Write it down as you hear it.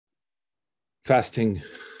fasting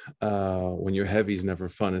when you're heavy is never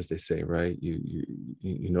fun, as they say, right?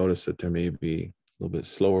 You notice that there may be a little bit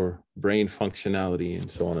slower brain functionality and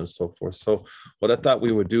so on and so forth. So what I thought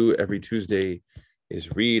we would do every Tuesday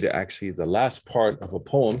is read actually the last part of a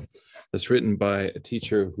poem that's written by a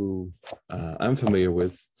teacher who I'm familiar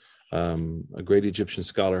with, a great Egyptian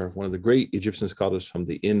scholar, one of the great Egyptian scholars from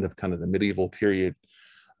the end of kind of the medieval period,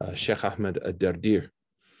 Sheikh Ahmed ad-Dardir.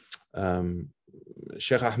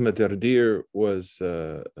 Sheikh Ahmed Dardir was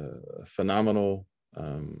a phenomenal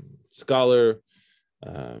scholar,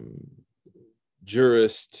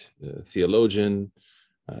 jurist, theologian,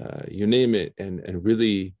 you name it, and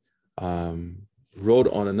really wrote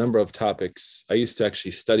on a number of topics. I used to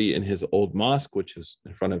actually study in his old mosque, which is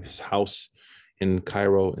in front of his house in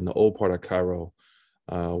Cairo, in the old part of Cairo,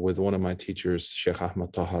 with one of my teachers, Sheikh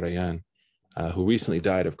Ahmed Taharayan, who recently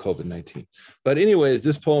died of COVID-19. But anyways,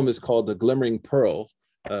 this poem is called The Glimmering Pearl,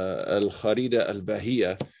 Al-Kharida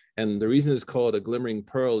Al-Bahiyya. And the reason it's called A Glimmering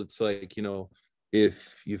Pearl, it's like, you know,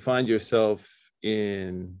 if you find yourself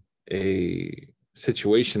in a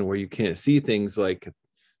situation where you can't see things like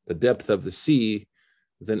the depth of the sea,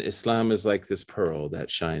 then Islam is like this pearl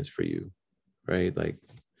that shines for you, right? Like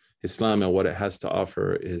Islam and what it has to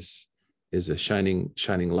offer is a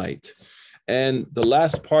shining light. And the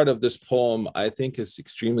last part of this poem, I think, is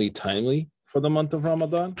extremely timely for the month of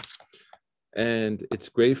Ramadan. And it's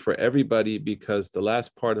great for everybody because the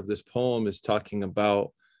last part of this poem is talking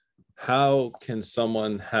about how can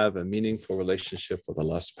someone have a meaningful relationship with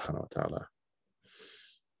Allah subhanahu wa ta'ala?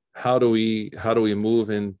 How do we move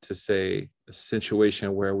into, say, a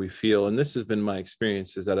situation where we feel, and this has been my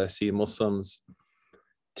experience, is that I see Muslims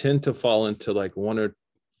tend to fall into like one or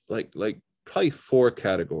like probably four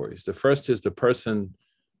categories. The first is the person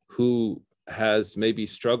who has maybe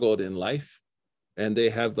struggled in life and they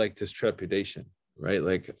have like this trepidation, right?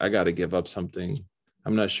 Like, I got to give up something.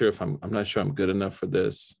 I'm not sure I'm good enough for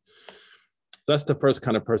this. That's the first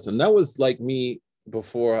kind of person. That was like me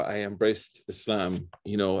before I embraced Islam.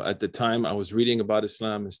 You know, at the time I was reading about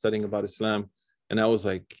Islam and studying about Islam, and I was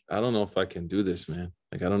like, I don't know if I can do this, man.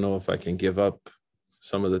 Like, I don't know if I can give up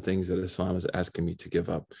some of the things that Islam is asking me to give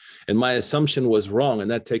up. And my assumption was wrong. And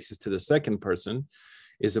that takes us to the second person,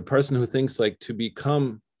 is a person who thinks like to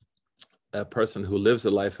become a person who lives a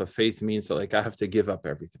life of faith means that like I have to give up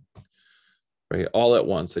everything, right? All at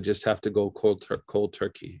once. I just have to go cold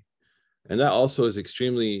turkey. And that also is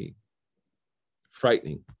extremely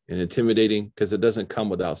frightening and intimidating because it doesn't come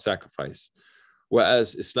without sacrifice.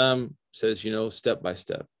 Whereas Islam says, you know, step by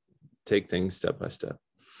step, take things step by step.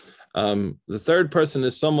 The third person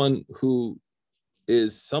is someone who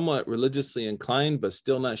is somewhat religiously inclined, but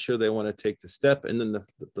still not sure they want to take the step. And then the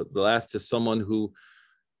last is someone who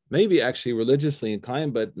may be actually religiously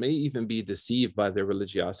inclined, but may even be deceived by their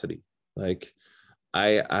religiosity. Like,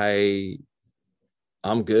 I'm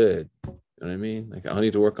good. You know what I mean? Like, I don't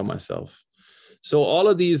need to work on myself. So all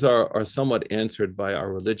of these are somewhat answered by our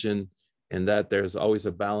religion, and that there's always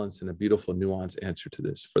a balance and a beautiful nuanced answer to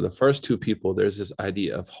this. For the first two people, there's this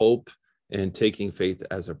idea of hope and taking faith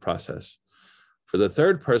as a process. For the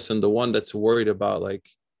third person, the one that's worried about like,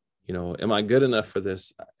 you know, am I good enough for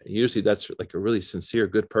this? Usually that's like a really sincere,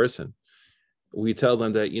 good person. We tell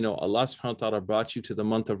them that, you know, Allah subhanahu wa ta'ala brought you to the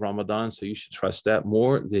month of Ramadan, so you should trust that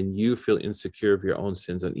more than you feel insecure of your own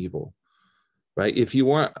sins and evil, right? If you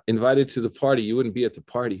weren't invited to the party, you wouldn't be at the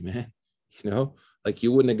party, man. You know, like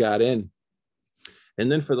you wouldn't have got in. And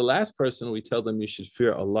then for the last person, we tell them you should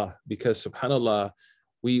fear Allah, because subhanAllah,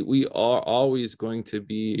 we are always going to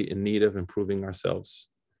be in need of improving ourselves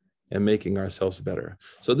and making ourselves better.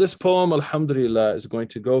 So this poem, alhamdulillah, is going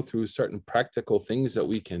to go through certain practical things that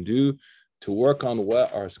we can do to work on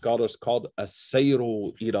what our scholars called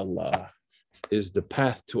as-sayru ila Allah, is the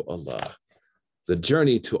path to Allah, the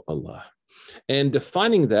journey to Allah. And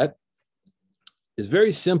defining that is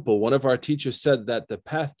very simple. One of our teachers said that the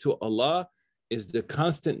path to Allah is the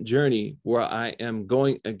constant journey where I am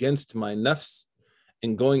going against my nafs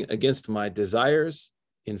and going against my desires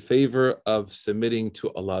in favor of submitting to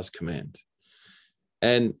Allah's command.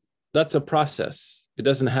 And that's a process. It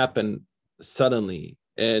doesn't happen suddenly.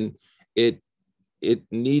 And it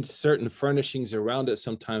needs certain furnishings around it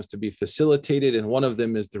sometimes to be facilitated. And one of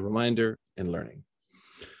them is the reminder and learning.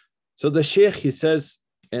 So the Sheikh, he says,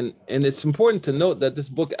 and it's important to note that this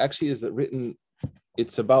book actually is written,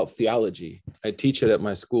 it's about theology. I teach it at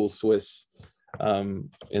my school, Swiss,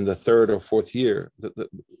 in the third or fourth year.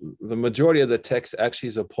 The majority of the text actually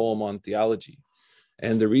is a poem on theology.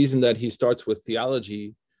 And the reason that he starts with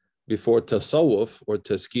theology before tasawwuf or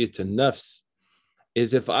tazkiyat an-nafs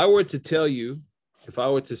is if I were to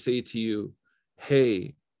say to you,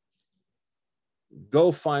 hey,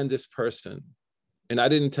 go find this person. And I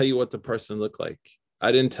didn't tell you what the person looked like.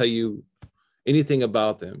 I didn't tell you anything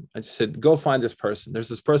about them. I just said, go find this person. There's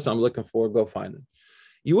this person I'm looking for, go find them.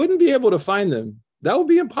 You wouldn't be able to find them. That would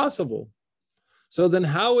be impossible. So then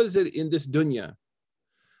how is it in this dunya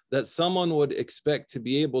that someone would expect to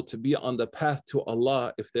be able to be on the path to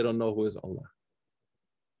Allah if they don't know who is Allah?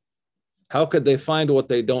 How could they find what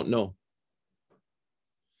they don't know?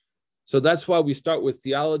 So that's why we start with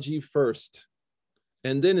theology first,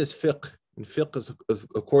 and then is fiqh. And fiqh is,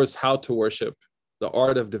 of course, how to worship, the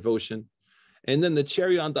art of devotion. And then the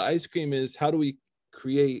cherry on the ice cream is how do we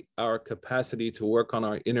create our capacity to work on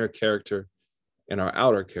our inner character and our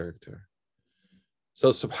outer character. So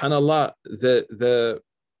subhanAllah,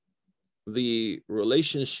 the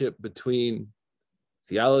relationship between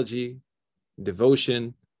theology,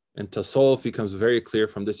 devotion, and tasawwuf becomes very clear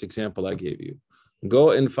from this example I gave you.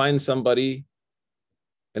 Go and find somebody,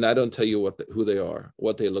 and I don't tell you who they are,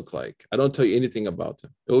 what they look like. I don't tell you anything about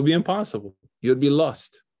them. It would be impossible. You'd be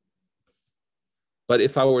lost. But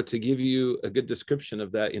if I were to give you a good description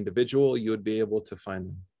of that individual, you would be able to find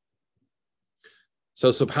them. So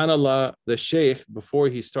subhanAllah, the Shaykh, before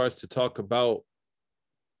he starts to talk about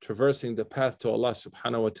traversing the path to Allah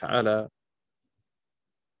subhanahu wa ta'ala,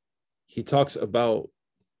 he talks about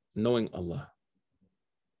knowing Allah.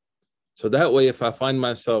 So that way, if I find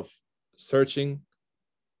myself searching,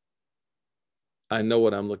 I know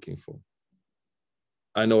what I'm looking for.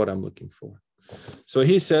 I know what I'm looking for. So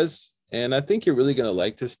he says, and I think you're really going to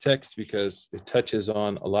like this text because it touches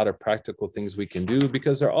on a lot of practical things we can do,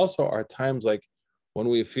 because there also are times like when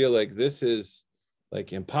we feel like this is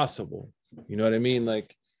like impossible. You know what I mean?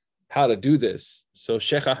 Like how to do this. So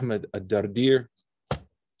Sheikh Ahmed Ad-Dardir,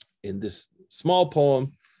 in this small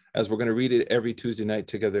poem, as we're going to read it every Tuesday night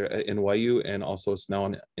together at ICNYU, and also it's now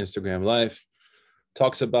on Instagram Live,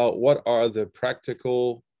 talks about what are the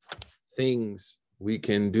practical things we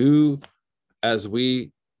can do as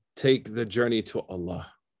we take the journey to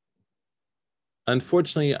Allah.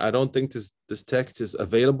 Unfortunately, I don't think this text is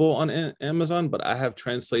available on Amazon, but I have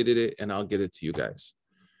translated it and I'll get it to you guys.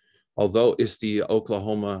 Although it's the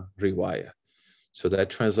Oklahoma riwayah. So that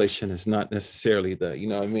translation is not necessarily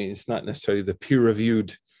it's not necessarily the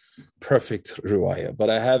peer-reviewed perfect riwayah, but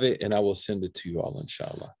I have it and I will send it to you all,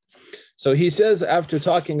 inshallah. So he says, after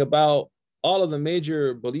talking about all of the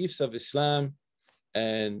major beliefs of Islam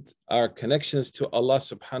and our connections to Allah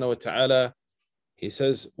subhanahu wa ta'ala, he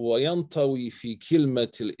says, وَيَنْطَوِي فِي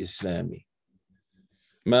كِلْمَةِ الْإِسْلَامِ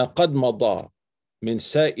مَا قَدْ مَضَى مِنْ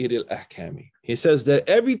سَائِرِ الْأَحْكَامِ. He says that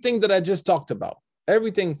everything that I just talked about,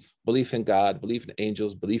 everything, belief in God, belief in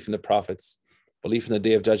angels, belief in the prophets, belief in the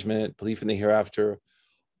day of judgment, belief in the hereafter,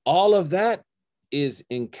 all of that is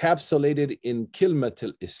encapsulated in Kilmat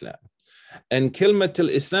al-Islam. And Kilmat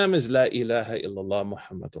al-Islam is La ilaha illallah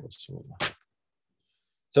Muhammadur Rasulullah.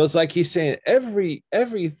 So it's like he's saying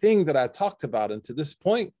everything that I talked about until this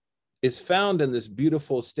point is found in this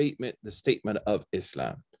beautiful statement, the statement of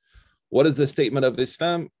Islam. What is the statement of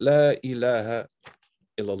Islam? La ilaha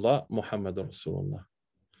illallah Muhammadur Rasulullah.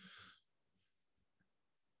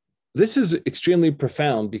 This is extremely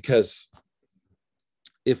profound because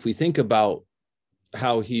if we think about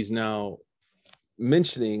how he's now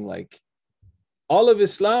mentioning, like, all of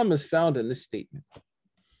Islam is found in this statement,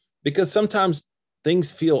 because sometimes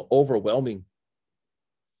things feel overwhelming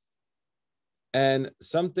and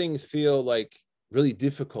some things feel like really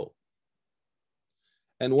difficult.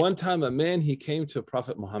 And one time a man, he came to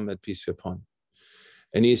Prophet Muhammad, peace be upon him,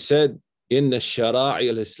 and he said, Inna shara'i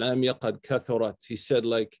al-Islamiyya qad kathurat. He said,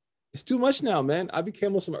 like, it's too much now, man. I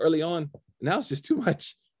became Muslim early on. Now it's just too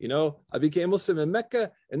much. You know, I became Muslim in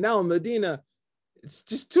Mecca and now in Medina. It's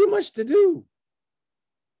just too much to do.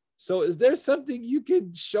 So is there something you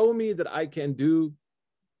could show me that I can do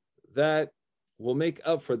that will make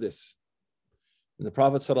up for this? And the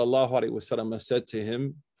Prophet ﷺ said to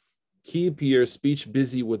him, keep your speech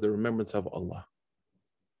busy with the remembrance of Allah.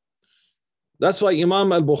 That's why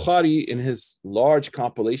Imam al-Bukhari, in his large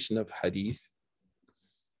compilation of hadith,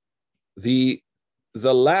 the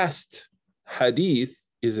last hadith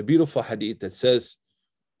is a beautiful hadith that says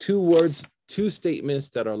 2 words, 2 statements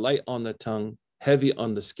that are light on the tongue, heavy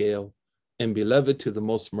on the scale, and beloved to the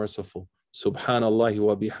most merciful. Subhanallah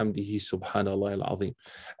wa bihamdihi subhanallah al-azim.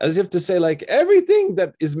 As if to say, like, everything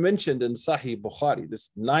that is mentioned in Sahih Bukhari,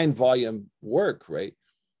 this 9-volume work, right?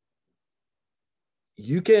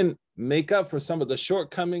 You can make up for some of the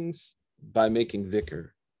shortcomings by making dhikr,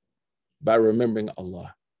 by remembering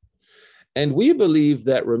Allah. And we believe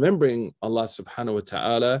that remembering Allah subhanahu wa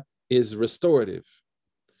ta'ala is restorative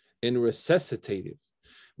and resuscitative,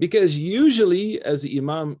 Because usually, as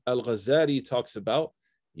Imam Al-Ghazali talks about,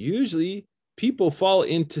 usually people fall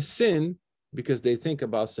into sin because they think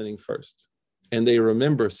about sinning first and they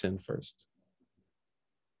remember sin first.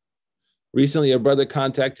 Recently, a brother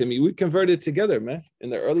contacted me. We converted together, man, in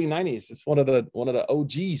the early 90s. It's one of the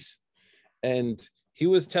OGs. And he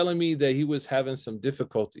was telling me that he was having some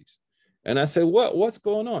difficulties. And I said, what's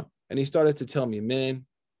going on? And he started to tell me, man,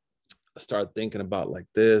 I started thinking about like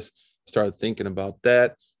this, started thinking about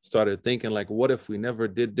that, started thinking like, what if we never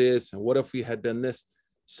did this? And what if we had done this?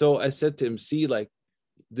 So I said to him, see, like,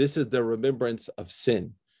 this is the remembrance of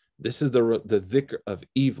sin. This is the dhikr of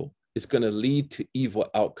evil. It's going to lead to evil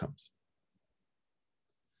outcomes.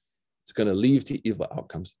 It's going to lead to evil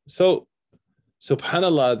outcomes. So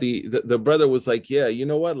subhanallah, the brother was like, yeah, you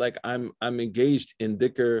know what? Like I'm engaged in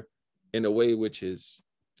dhikr in a way which is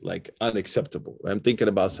like unacceptable. I'm thinking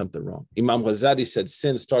about something wrong. Imam Ghazali said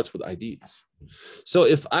sin starts with ideas. So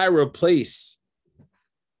if I replace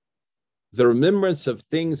the remembrance of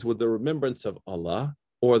things with the remembrance of Allah,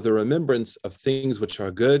 or the remembrance of things which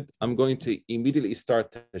are good, I'm going to immediately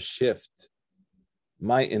start to shift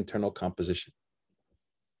my internal composition.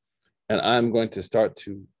 And I'm going to start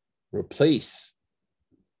to replace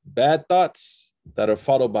bad thoughts that are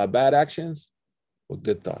followed by bad actions with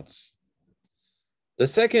good thoughts. The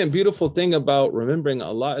second beautiful thing about remembering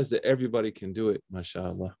Allah is that everybody can do it,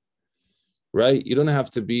 mashallah. Right? You don't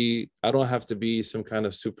have to be, I don't have to be some kind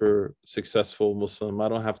of super successful Muslim. I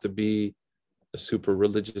don't have to be a super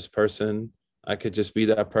religious person. I could just be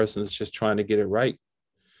that person that's just trying to get it right.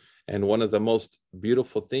 And one of the most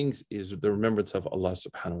beautiful things is the remembrance of Allah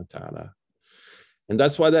subhanahu wa ta'ala. And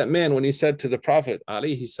that's why that man, when he said to the Prophet,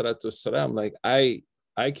 alayhi salatu wasalam, like,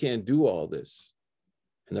 I can't do all this.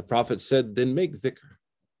 And the Prophet said, then make dhikr.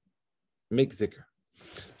 Make dhikr.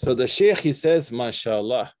 So the Shaykh, he says,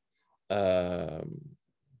 mashallah,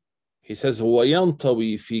 he says,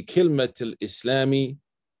 وَيَنْطَوِي فِي كِلْمَةِ الْإِسْلَامِ.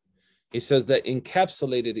 He says that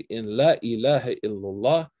encapsulated in La ilaha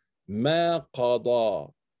illallah, ma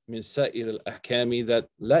qada min sa'ir al-ahkami, that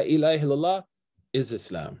La ilaha illallah is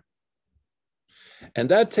Islam. And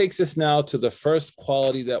that takes us now to the first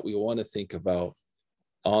quality that we want to think about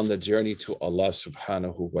on the journey to Allah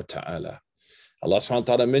subhanahu wa ta'ala. Allah subhanahu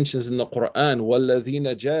wa ta'ala mentions in the Quran,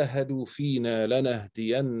 وَالَّذِينَ جَاهَدُوا فِينَا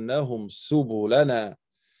لَنَهْدِيَنَّهُمْ سُبُلَنَا.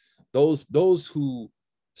 Those who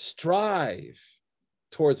strive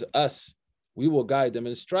towards us, we will guide them.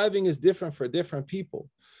 And striving is different for different people.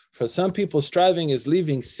 For some people, striving is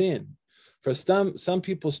leaving sin. For some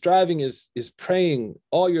people, striving is praying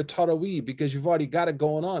all your tarawih because you've already got it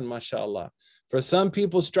going on, mashallah. For some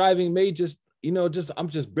people, striving may just, I'm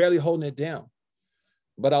just barely holding it down.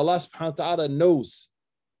 But Allah subhanahu wa ta'ala knows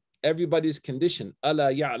everybody's condition.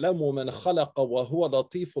 أَلَا يَعْلَمُ مَنْ خَلَقَ وَهُوَ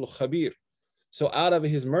لَطِيفُ الْخَبِيرُ. So out of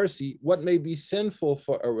his mercy, what may be sinful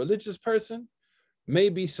for a religious person may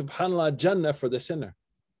be, subhanAllah, Jannah for the sinner.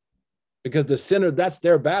 Because the sinner, that's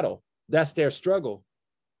their battle. That's their struggle.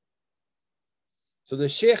 So the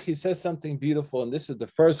Shaykh, he says something beautiful, and this is the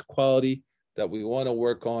first quality that we want to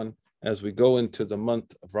work on as we go into the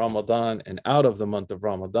month of Ramadan and out of the month of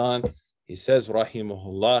Ramadan. He says,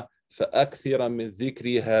 rahimahullah, فَأَكْثِرًا مِنْ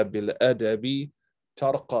ذِكْرِهَا بِالْأَدَبِ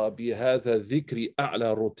تَرْقَى بِهَذَا الذِّكْرِ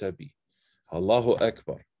أَعْلَى رُتَبِ. Allahu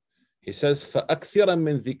Akbar. He says, فَأَكْثِرًا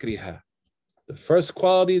مِنْ ذِكْرِهَا. The first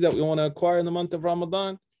quality that we want to acquire in the month of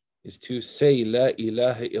Ramadan is to say La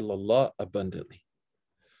ilaha illallah abundantly.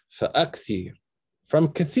 فَأَكْثِرًا, from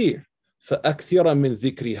kathir, فَأَكْثِرًا مِنْ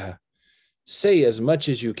ذِكْرِهَا. Say as much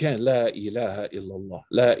as you can, La ilaha illallah,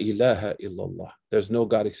 La ilaha illallah. There's no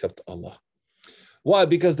God except Allah. Why?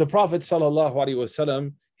 Because the Prophet sallallahu alaihi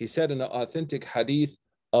wasallam, he said in an authentic hadith,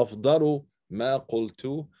 أَفْضَلُ مَا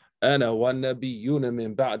قُلْتُ أَنَا وَالنَّبِيُّونَ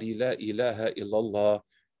مِنْ بَعْدِ لَا إِلَهَ إِلَّا اللَّهِ.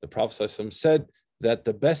 The Prophet sallallahu alaihi wasallam said that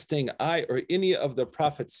the best thing I or any of the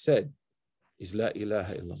prophets said is La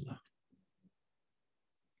ilaha illallah.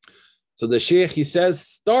 So the Shaykh, he says,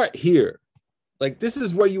 start here. Like, this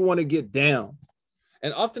is where you want to get down.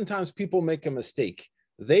 And oftentimes people make a mistake.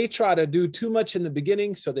 They try to do too much in the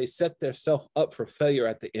beginning, so they set themselves up for failure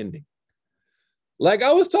at the ending. Like,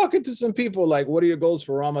 I was talking to some people, like, what are your goals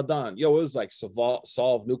for Ramadan? Yo, it was like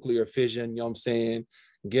solve nuclear fission, you know what I'm saying?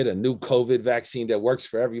 Get a new COVID vaccine that works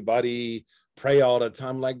for everybody. Pray all the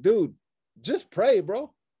time. Like, dude, just pray,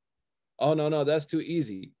 bro. Oh, no, that's too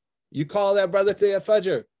easy. You call that brother to your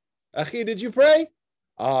fajr. Akhi, did you pray?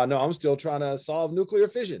 No, I'm still trying to solve nuclear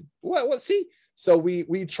fission. What? See? So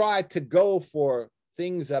we try to go for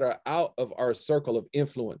things that are out of our circle of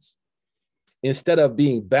influence instead of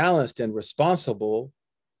being balanced and responsible,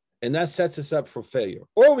 and that sets us up for failure.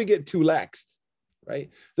 Or we get too laxed,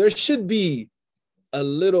 right? There should be a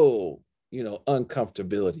little,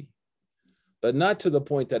 uncomfortability, but not to the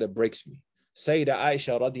point that it breaks me. Sayyidah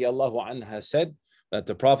Aisha radiallahu anha said that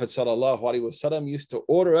the Prophet sallallahu alaihi wasallam used to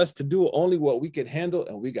order us to do only what we could handle,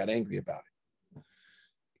 and we got angry about it.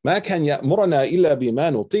 ما كان يأمرنا إلا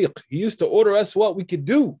بما نطيق. He used to order us what we could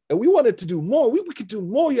do, and we wanted to do more. We could do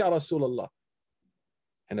more, Ya Rasulullah.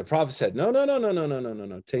 And the Prophet said, no,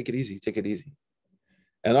 take it easy, take it easy.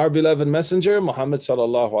 And our beloved messenger, Muhammad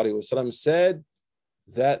sallallahu alaihi wasallam, said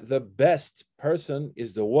that the best person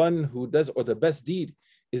is the one who does, or the best deed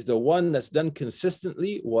is the one that's done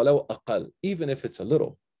consistently, walau aqal, even if it's a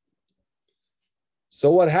little. So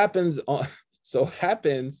what happens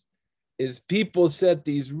is people set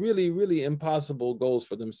these really, really impossible goals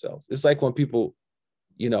for themselves. It's like when people,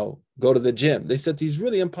 go to the gym, they set these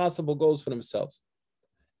really impossible goals for themselves.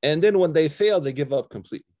 And then when they fail, they give up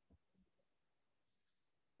completely.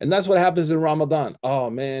 And that's what happens in Ramadan. Oh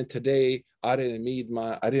man, today I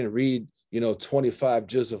didn't read, 25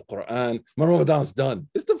 juz of Quran. My Ramadan's done.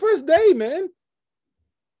 It's the first day, man.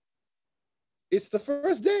 It's the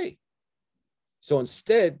first day. So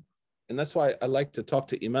instead, and that's why I like to talk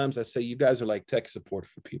to imams. I say, you guys are like tech support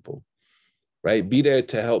for people, right? Be there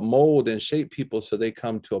to help mold and shape people so they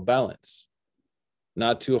come to a balance.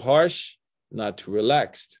 Not too harsh, not too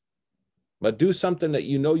relaxed, but do something that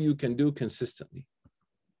you can do consistently.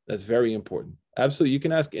 That's very important. Absolutely. You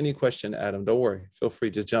can ask any question, Adam. Don't worry. Feel free.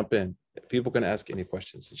 Just jump in. People can ask any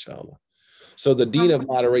questions, inshallah. So the deen of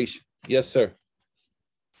moderation. Yes, sir.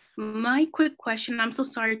 My quick question, I'm so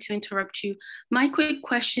sorry to interrupt you. My quick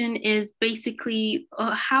question is basically,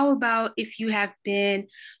 how about if you have been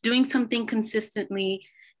doing something consistently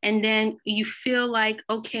and then you feel like,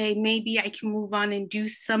 okay, maybe I can move on and do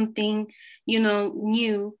something,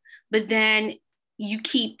 new, but then you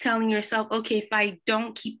keep telling yourself, okay, if I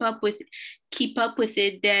don't keep up with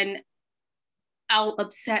it, then I'll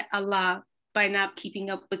upset Allah by not keeping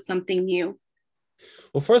up with something new.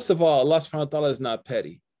 Well, first of all, Allah subhanahu wa ta'ala is not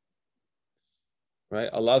petty. Right?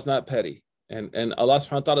 Allah's not petty. And Allah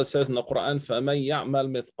subhanahu wa ta'ala says in the Quran, فَمَنْ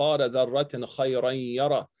يَعْمَلْ مِثْقَالَ ذَرَّةٍ خَيْرًا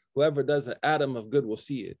يَرَى. Whoever does an atom of good will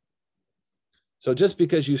see it. So just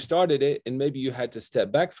because you started it and maybe you had to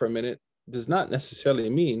step back for a minute does not necessarily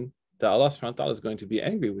mean that Allah subhanahu wa ta'ala is going to be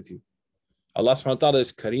angry with you. Allah subhanahu wa ta'ala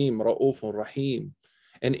is Kareem, Ra'uf, and Rahim.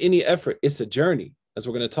 And any effort, it's a journey. As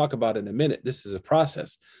we're going to talk about in a minute, this is a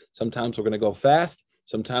process. Sometimes we're going to go fast.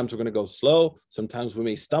 Sometimes we're going to go slow. Sometimes we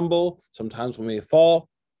may stumble. Sometimes we may fall.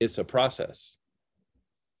 It's a process.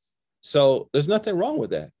 So there's nothing wrong with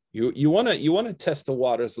that. You want to test the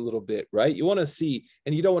waters a little bit, right? You want to see,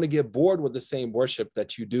 and you don't want to get bored with the same worship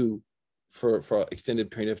that you do for an extended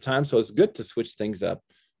period of time. So it's good to switch things up.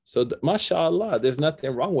 So mashallah, there's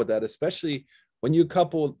nothing wrong with that, especially when you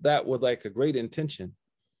couple that with like a great intention.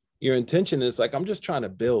 Your intention is like, I'm just trying to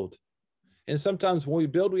build. And sometimes when we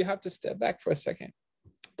build, we have to step back for a second.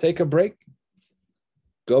 Take a break,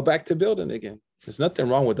 go back to building again. There's nothing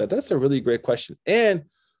wrong with that. That's a really great question. And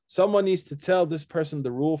someone needs to tell this person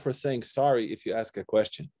the rule for saying sorry if you ask a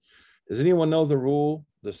question. Does anyone know the rule,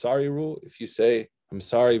 the sorry rule? If you say, I'm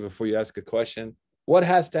sorry before you ask a question, what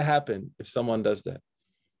has to happen if someone does that?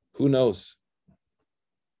 Who knows?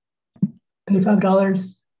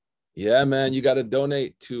 $25. Yeah, man, you got to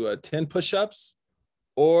donate to 10 push-ups,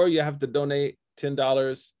 or you have to donate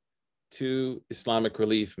 $10 to Islamic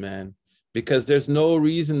Relief, man, because there's no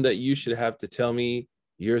reason that you should have to tell me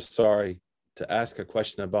you're sorry to ask a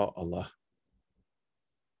question about Allah.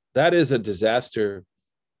 That is a disaster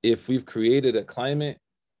if we've created a climate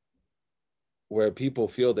where people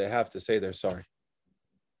feel they have to say they're sorry.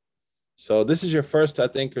 So this is your first, I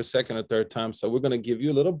think, or second or third time. So we're going to give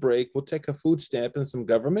you a little break. We'll take a food stamp and some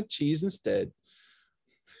government cheese instead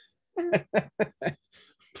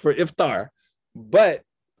for iftar. But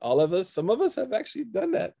some of us have actually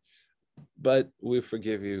done that. But we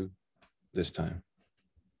forgive you this time.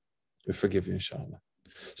 We forgive you, inshallah.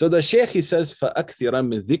 So the Sheikh, he says, فَأَكْثِرًا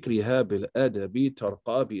مِنْ ذِكْرِهَا بِالْأَدَبِ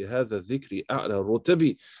تَرْقَى بِهَذَا الذِّكْرِ أَعْلَى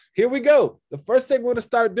الرُّتَبِ. Here we go. The first thing we're going to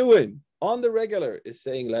start doing on the regular is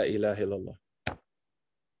saying La ilaha illallah.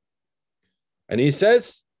 And he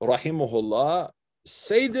says, rahimahullah,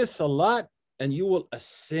 say this a lot and you will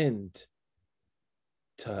ascend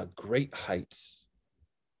to great heights.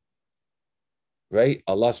 Right?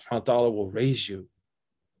 Allah subhanahu wa ta'ala will raise you.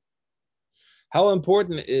 How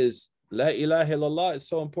important is La ilaha illallah? It's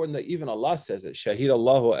so important that even Allah says it. Shahid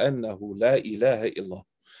Allahu annahu la ilaha illallah.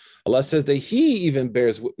 Allah says that He even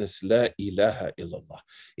bears witness, La ilaha illallah.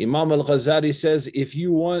 Imam al-Ghazali says, if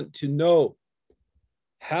you want to know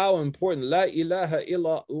how important La ilaha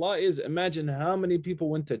illallah is, imagine how many people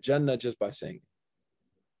went to Jannah just by saying it.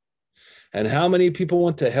 And how many people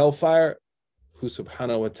went to hellfire? Who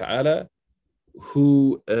subhanahu wa ta'ala,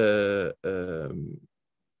 who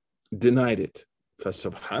denied it.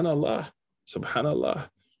 Subhanallah, subhanallah.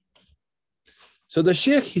 So the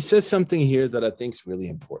Sheikh, he says something here that I think is really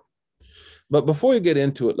important. But before we get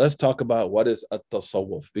into it, let's talk about what is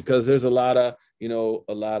at-tasawwuf, because there's a lot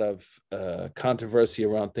of controversy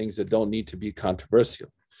around things that don't need to be controversial.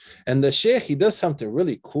 And the Sheikh, he does something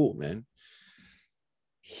really cool, man.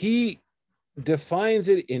 He defines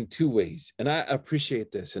it in two ways, and I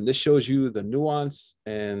appreciate this. And this shows you the nuance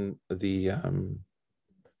and the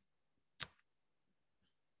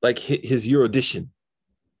like his erudition.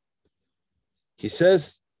 He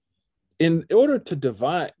says, in order to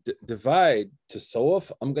divide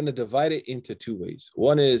tasawwuf, I'm going to divide it into two ways.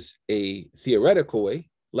 One is a theoretical way,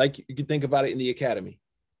 like you can think about it in the academy,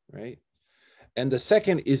 right? And the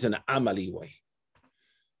second is an amali way,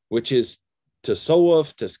 which is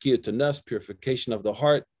tasawwuf, tazkiyatun nafs, purification of the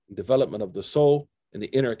heart, development of the soul and the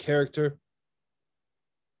inner character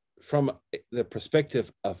from the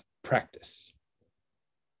perspective of practice.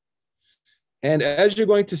 And as you're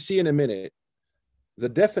going to see in a minute, the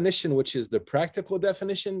definition, which is the practical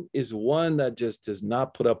definition, is one that just does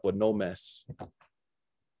not put up with no mess.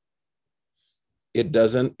 It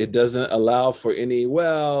doesn't allow for any,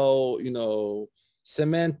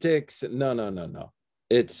 semantics. No.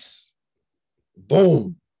 It's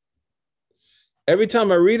boom. Every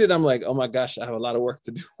time I read it, I'm like, oh my gosh, I have a lot of work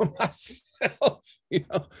to do on myself.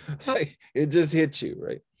 It just hits you,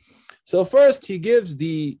 right? So first, he gives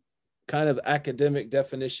the kind of academic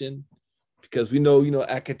definition, because we know,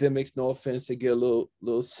 academics, no offense, they get a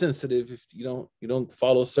little sensitive if you don't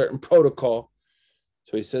follow certain protocol.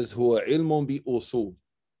 So he says, huwa ilmun bi usul.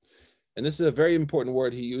 And this is a very important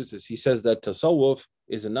word he uses. He says that tasawwuf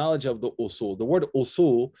is a knowledge of the usul. The word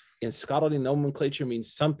usul in scholarly nomenclature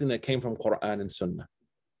means something that came from Quran and Sunnah.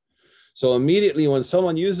 So immediately when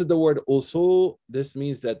someone uses the word usul, this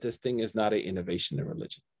means that this thing is not an innovation in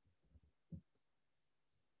religion.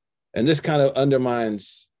 And this kind of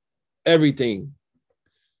undermines everything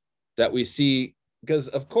that we see, because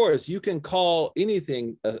of course you can call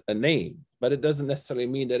anything a name, but it doesn't necessarily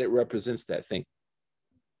mean that it represents that thing.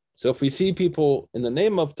 So if we see people in the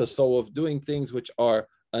name of tasawwuf doing things which are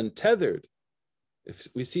untethered, if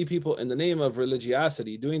we see people in the name of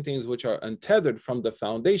religiosity doing things which are untethered from the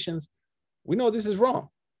foundations, we know this is wrong.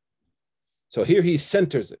 So here he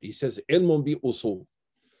centers it. He says, ilmun bi usul,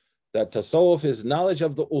 that tasawwuf is knowledge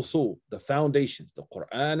of the usul, the foundations, the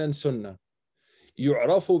Quran and Sunnah.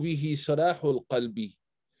 Yu'rafu bihi salahul qalbi,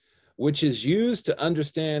 which is used to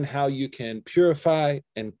understand how you can purify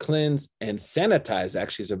and cleanse and sanitize,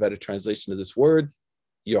 actually is a better translation of this word,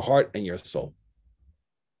 your heart and your soul.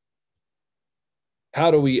 How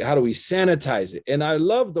do we sanitize it? And I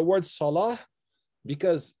love the word salah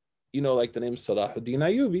because, like the name Salahuddin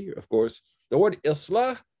Ayyubi, of course, the word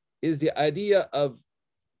islah is the idea of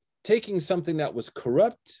taking something that was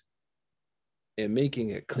corrupt and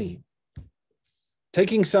making it clean.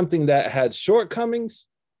 Taking something that had shortcomings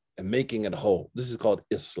and making it whole. This is called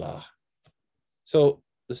Islah. So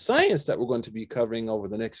the science that we're going to be covering over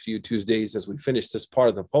the next few Tuesdays as we finish this part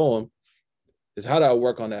of the poem is, how do I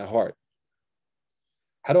work on that heart?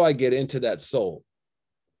 How do I get into that soul?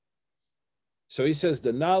 So he says,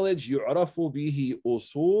 the knowledge, yu'rafu bihi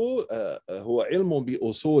usul, huwa ilmun bi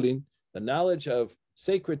usulin, the knowledge of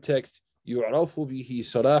sacred text, yu'rafu bihi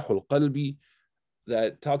salahul qalbi,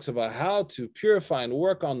 that talks about how to purify and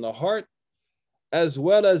work on the heart, as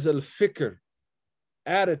well as al-fikr,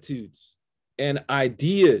 attitudes and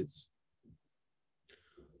ideas,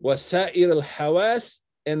 wasa'ir al-hawas,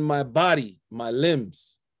 and my body, my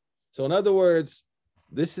limbs. So in other words,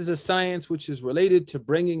 this is a science which is related to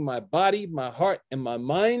bringing my body, my heart, and my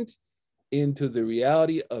mind into the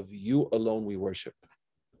reality of you alone we worship.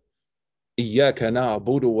 Iyyaka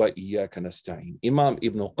na'budu wa iyyaka nasta'in. Imam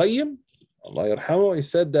Ibn Qayyim, Allah yarhamu, he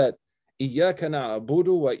said that Iyyaka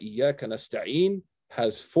na'budu wa iyyaka nasta'in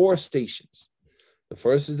has 4 stations. The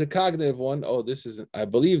first is the cognitive one. Oh, this isn't, I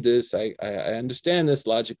believe this, I understand this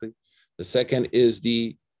logically. The second is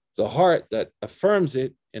the heart that affirms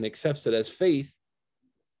it and accepts it as faith.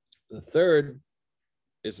 The third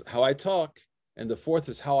is how I talk. And the fourth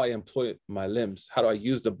is how I employ my limbs. How do I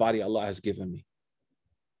use the body Allah has given me?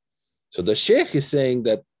 So the Sheikh is saying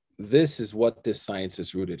that this is what this science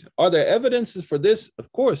is rooted in. Are there evidences for this?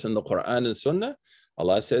 Of course, in the Quran and Sunnah,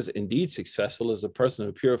 Allah says, indeed, successful is the person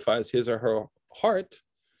who purifies his or her heart.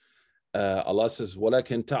 Allah says,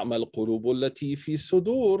 وَلَكِنْ تَعْمَلْ قُلُوبُ الَّتِي فِي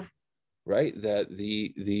الصُّدُورِ, right? That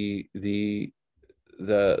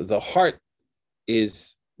the heart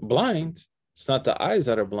is blind, It's not the eyes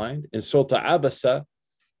that are blind. In Surah Abasa,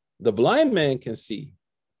 the blind man can see.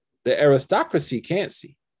 The aristocracy can't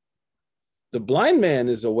see. The blind man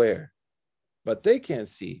is aware, but they can't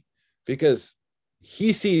see because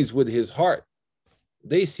he sees with his heart.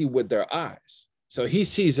 They see with their eyes. So he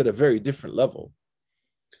sees at a very different level.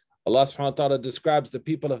 Allah subhanahu wa ta'ala describes the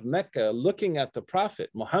people of Mecca looking at the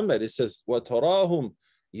Prophet Muhammad. It says, وَتَرَاهُمْ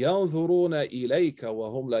يَنْظُرُونَ إِلَيْكَ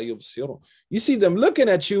وَهُمْ لَا يُبْصِرُونَ. You see them looking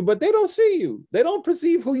at you, but they don't see you. They don't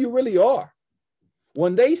perceive who you really are.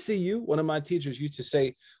 When they see you, one of my teachers used to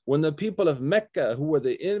say, when the people of Mecca, who were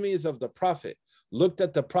the enemies of the Prophet, looked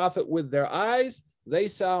at the Prophet with their eyes, they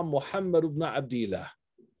saw Muhammad ibn Abdillah.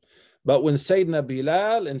 But when Sayyidina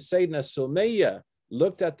Bilal and Sayyidina Sumayya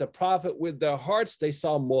looked at the Prophet with their hearts, they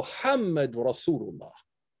saw Muhammad Rasulullah.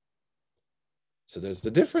 So there's the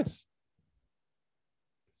difference.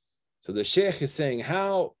 So the Sheikh is saying,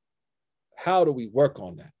 how do we work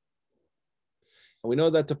on that? And we know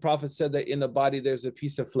that the Prophet said that in the body there's a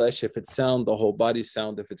piece of flesh. If it's sound, the whole body's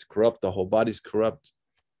sound. If it's corrupt, the whole body's corrupt.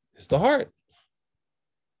 It's the heart.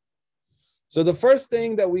 So the first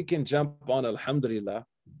thing that we can jump on, alhamdulillah,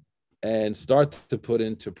 and start to put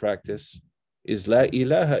into practice is La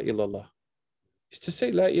ilaha illallah. Is to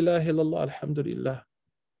say La ilaha illallah, alhamdulillah.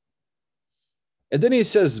 And then he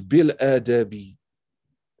says bil adabi.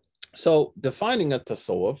 So defining a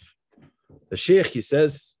tasawwuf, the Shaykh, he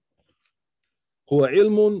says, هو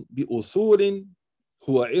علم بأصول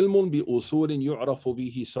يعرف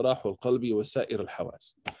به صلاح القلب وسائر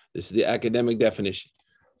الحواس. This is the academic definition.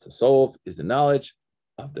 Tasawwuf is the knowledge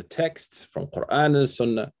of the texts from Quran and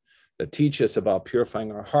Sunnah that teach us about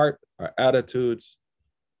purifying our heart, our attitudes,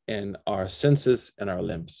 and our senses and our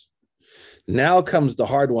limbs. Now comes the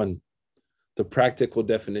hard one, the practical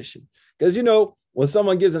definition. Because, you know, when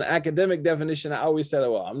someone gives an academic definition, I always say,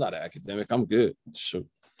 well, I'm not an academic, I'm good. Shoot.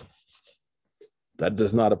 That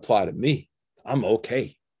does not apply to me. I'm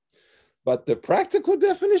okay. But the practical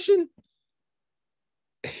definition,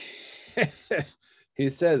 he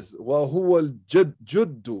says, وَهُوَ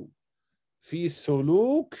الْجُدُّ فِي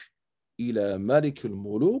سُلُوكِ إِلَى مَلِكِ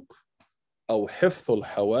الْمُلُوكِ أو حفظ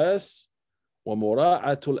الحواس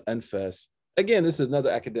ومراعاة الأنفاس. Again, this is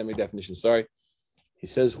another academic definition, sorry. He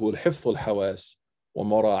says, هو الحفظ الحواس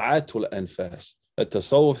ومراعاة الأنفاس. That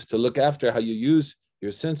tasawwuf is to look after how you use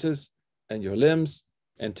your senses and your limbs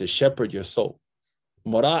and to shepherd your soul.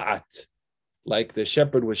 Mura'at, like the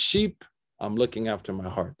shepherd with sheep, I'm looking after my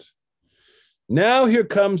heart. Now here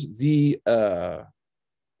comes the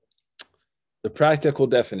practical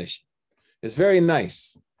definition. It's very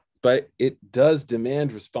nice, but it does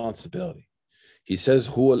demand responsibility. He says,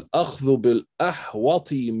 هو الأخذ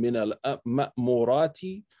بالأحوط من المأمورات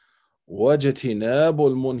واجتناب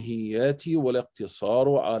المنهيات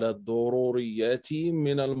والاقتصار على الضروريات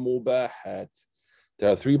من المباحات. There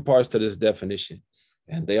are three parts to this definition,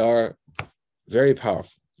 and they are very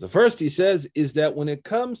powerful. The first, he says, is that when it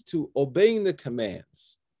comes to obeying the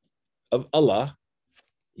commands of Allah,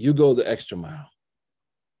 you go the extra mile.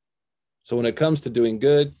 So when it comes to doing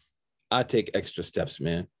good, I take extra steps,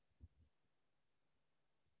 man.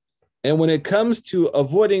 And when it comes to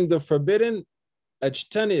avoiding the forbidden,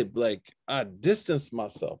 ajtanib, like I distance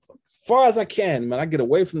myself as far as I can, man. I get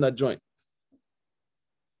away from that joint.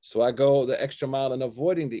 So I go the extra mile in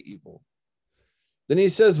avoiding the evil. Then he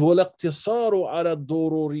says, وَالْاقْتِصَارُ عَلَى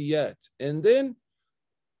الضُّرُورِيَّاتِ. And then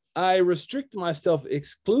I restrict myself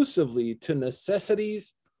exclusively to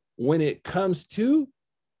necessities when it comes to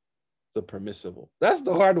the permissible. That's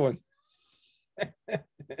the hard one.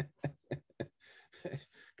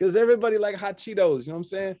 Because everybody like hot Cheetos, you know what I'm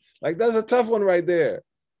saying? Like, that's a tough one right there.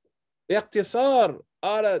 اقتصار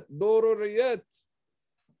على الضروريات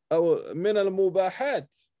أو من المباحات.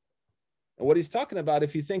 And what he's talking about,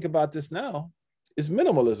 if you think about this now, is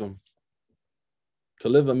minimalism. To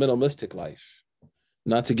live a minimalistic life,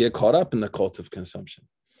 not to get caught up in the cult of consumption.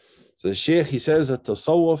 So the Sheikh, he says that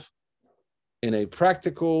tasawwuf in a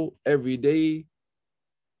practical, everyday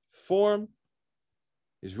form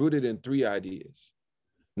is rooted in three ideas.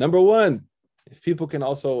 Number one, if people can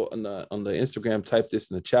also on the Instagram type this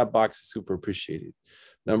in the chat box, super appreciated.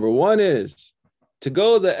 Number one is to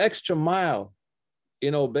go the extra mile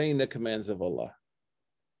in obeying the commands of Allah.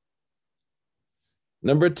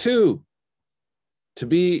 Number two, to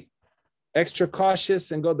be extra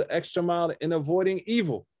cautious and go the extra mile in avoiding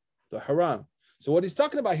evil, the haram. So what he's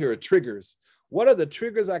talking about here are triggers. What are the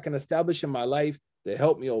triggers I can establish in my life that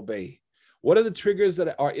help me obey? What are the triggers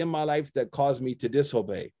that are in my life that cause me to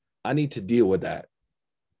disobey? I need to deal with that.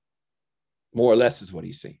 More or less is what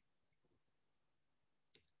he's saying.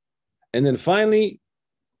 And then finally,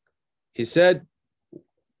 he said,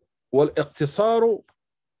 والاقتصار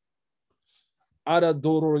على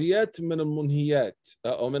الضروريات من المنهيات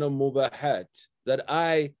أو من المباحات. That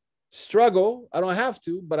I struggle, I don't have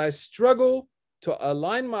to, but I struggle to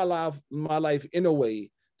align my life in a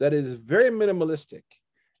way that is very minimalistic.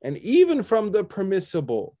 And even from the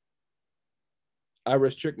permissible, I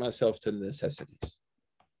restrict myself to the necessities.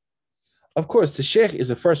 Of course, the Sheikh is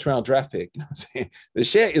a first round draft pick. You know what I'm saying? The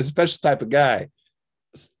Sheikh is a special type of guy.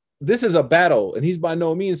 This is a battle, and he's by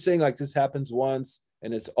no means saying like this happens once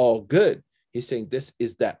and it's all good. He's saying this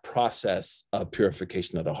is that process of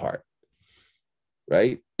purification of the heart,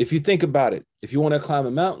 right? If you think about it, if you want to climb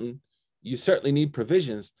a mountain, you certainly need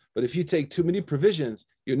provisions, but if you take too many provisions,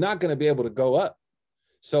 you're not going to be able to go up.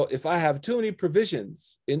 So if I have too many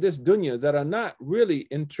provisions in this dunya that are not really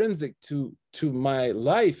intrinsic to my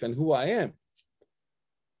life and who I am,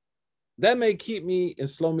 that may keep me and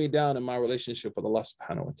slow me down in my relationship with Allah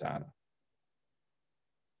subhanahu wa ta'ala.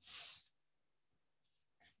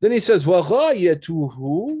 Then he says,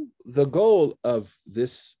 وَغَايَتُهُ, the goal of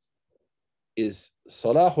this is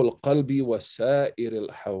صَلَاحُ الْقَلْبِ وَسَائِرِ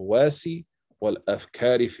الْحَوَاسِ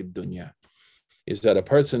وَالْأَفْكَارِ فِي الدُّنْيَا, is that a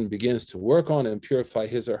person begins to work on and purify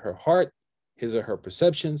his or her heart, his or her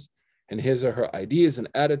perceptions, and his or her ideas and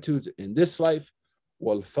attitudes in this life.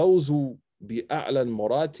 وَالْفَوْزُ بِأَعْلَى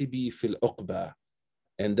الْمُرَاتِبِ فِي الْعُقْبَى,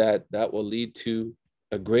 and that will lead to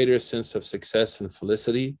a greater sense of success and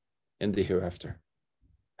felicity in the hereafter.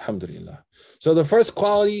 Alhamdulillah. So the first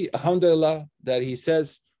quality, alhamdulillah, that he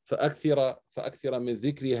says, فَأَكْثِرَ مِنْ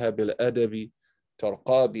ذِكْرِهَا بِالْأَدَبِ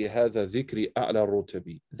تَرْقَى بِهَذَا ذِكْرِ أَعْلَى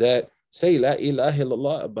الرُّتَبِ, that say La ilaha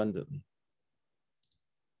illallah abundantly,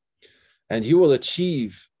 and you will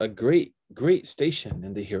achieve a great station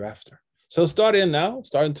in the hereafter. So starting now,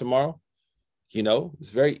 starting tomorrow, you know, it's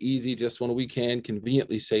very easy, just when we can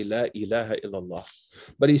conveniently say La ilaha illallah.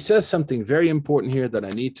 But he says something very important here that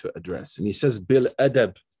I need to address. And he says, Bil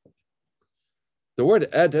adab. The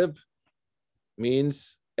word adab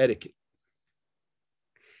means etiquette.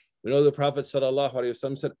 We know the Prophet sallallahu alaihi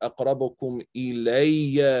wasallam said, "Aqrabukum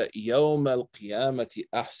ilayya yawm al-qiyamati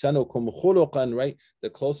ahsanukum khuluqan," right?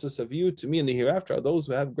 The closest of you to me in the hereafter are those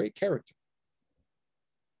who have great character.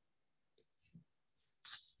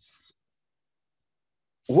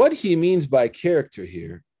 What he means by character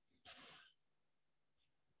here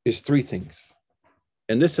is three things,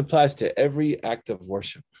 and this applies to every act of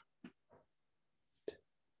worship.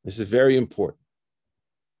 This is very important.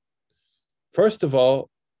 First of all,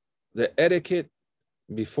 the etiquette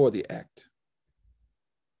before the act.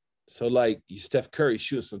 So like you Steph Curry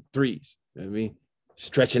shooting some threes, you know what I mean?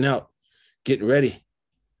 Stretching out, getting ready,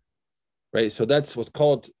 right? So that's what's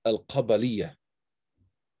called al-qabaliyah.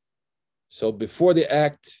 So before the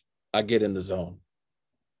act, I get in the zone.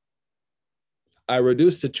 I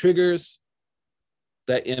reduce the triggers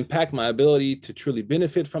that impact my ability to truly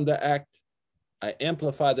benefit from the act. I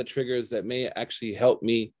amplify the triggers that may actually help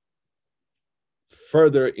me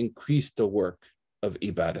further increase the work of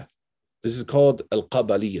ibadah. This is called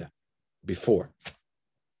al-qabaliyah, before.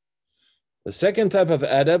 The second type of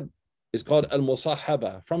adab is called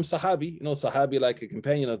al-musahaba, from sahabi. You know, sahabi, like a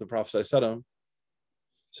companion of the Prophet ﷺ.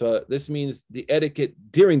 So this means the etiquette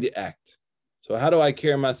during the act. So how do I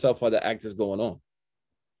carry myself while the act is going on?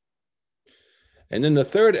 And then the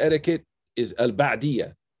third etiquette is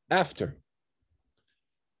al-ba'diyah, after.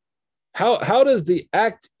 How does the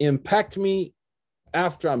act impact me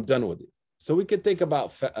after I'm done with it? So we could think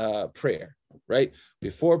about prayer, right?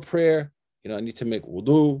 Before prayer, you know, I need to make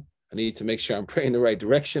wudu. I need to make sure I'm praying the right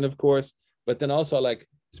direction, of course. But then also, like,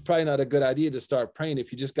 it's probably not a good idea to start praying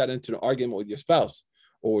if you just got into an argument with your spouse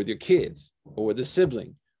or with your kids or with a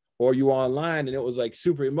sibling, or you were online and it was like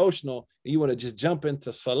super emotional and you want to just jump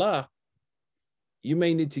into salah. You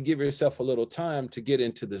may need to give yourself a little time to get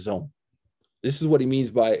into the zone. This is what he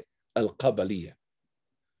means by al-qabaliyah.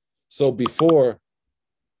 So before,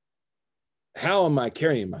 how am I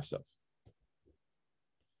carrying myself?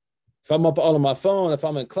 If I'm up all on my phone, if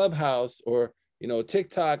I'm in Clubhouse or, you know,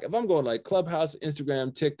 TikTok, if I'm going like Clubhouse,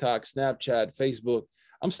 Instagram, TikTok, Snapchat, Facebook,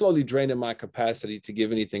 I'm slowly draining my capacity to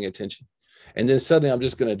give anything attention. And then suddenly I'm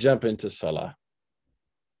just going to jump into salah.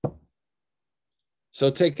 So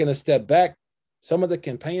taking a step back, some of the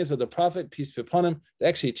companions of the Prophet, peace be upon him, they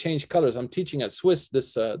actually changed colors. I'm teaching at Swiss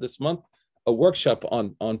this month a workshop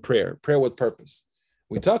on prayer with purpose.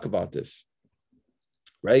 We talk about this,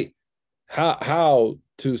 right? How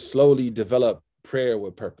to slowly develop prayer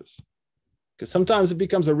with purpose. Because sometimes it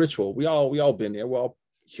becomes a ritual. We all been there. We're all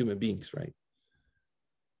human beings, right?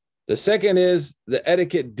 The second is the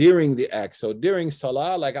etiquette during the act. So during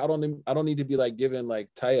salah, like I don't need to be like giving like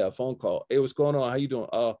Taya a phone call. Hey, what's going on? How you doing?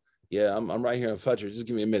 Yeah, I'm right here in Fajr. Just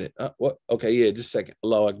give me a minute. What? Okay, yeah, just a second.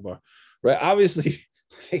 Allahu Akbar. Right? Obviously,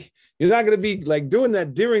 you're not going to be like doing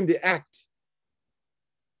that during the act.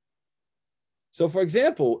 So, for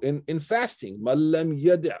example, in fasting,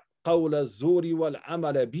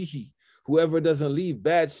 whoever doesn't leave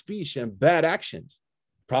bad speech and bad actions.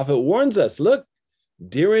 Prophet warns us, look,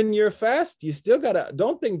 during your fast, you still gotta,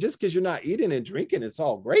 don't think just because you're not eating and drinking, it's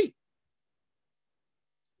all great.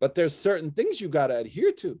 But there's certain things you gotta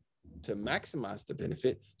adhere to maximize the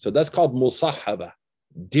benefit. So that's called musahaba,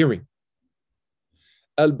 during.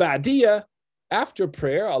 Al-ba'diyah, after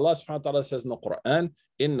prayer, Allah subhanahu wa ta'ala says in the Quran,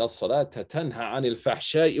 Inna salata tanha anil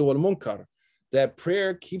fahsha'i wal munkar, that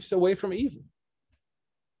prayer keeps away from evil.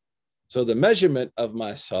 So the measurement of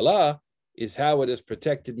my salah is how it has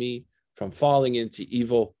protected me from falling into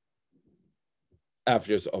evil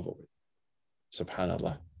after it's over with.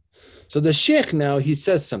 Subhanallah. So the Sheikh now, he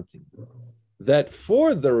says something that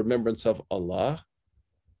for the remembrance of Allah,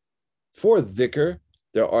 for dhikr,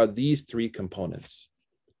 there are these three components: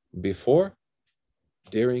 before,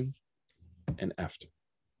 during, and after.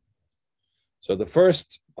 So the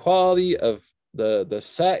first quality of the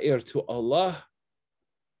sa'ir to Allah,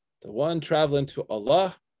 the one traveling to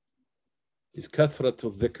Allah, is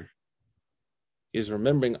kathratu dhikr, is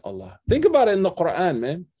remembering Allah. Think about it in the Quran,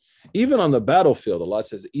 man. Even on the battlefield, Allah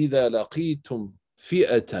says, إِذَا لَقِيتُمْ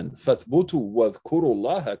فِئَةً فَاثْبُتُوا وَاذْكُرُوا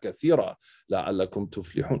اللَّهَ كَثِيرًا لَعَلَّكُمْ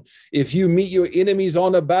تُفْلِحُونَ. If you meet your enemies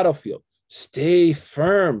on the battlefield, stay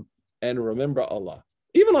firm and remember Allah.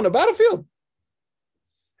 Even on the battlefield.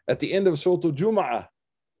 At the end of Surah Al-Jumu'ah,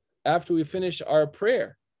 after we finish our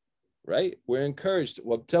prayer, right, we're encouraged,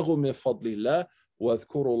 وَابْتَغُوا مِنْ فَضْلِ اللَّهِ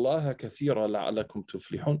وَاذْكُرُوا اللَّهَ كَثِيرًا لَعَلَّكُمْ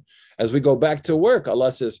تُفْلِحُونَ. As we go back to work,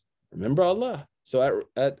 Allah says, remember Allah. So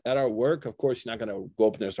at our work, of course, you're not going to go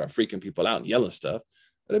up there and start freaking people out and yelling stuff.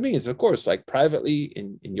 But it means, of course, like privately,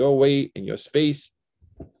 in your way, in your space,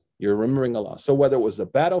 you're remembering Allah. So whether it was the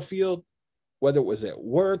battlefield, whether it was at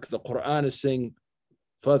work, the Quran is saying,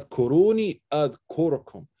 فَاذْكُرُونِي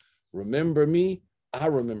أَذْكُرُكُمْ. Remember me, I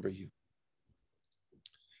remember you.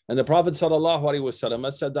 And the Prophet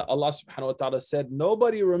ﷺ said that Allah subhanahu wa ta'ala said,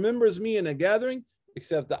 nobody remembers me in a gathering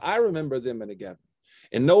except that I remember them in a gathering.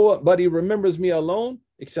 And nobody remembers me alone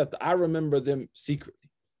except I remember them secretly.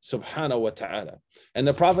 Subhanahu wa ta'ala. And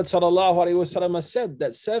the Prophet ﷺ said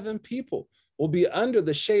that 7 people will be under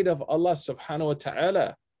the shade of Allah subhanahu wa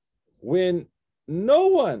ta'ala when no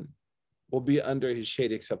one will be under his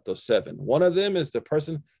shade except those 7. One of them is the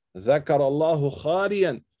person, ذَكَرَ اللَّهُ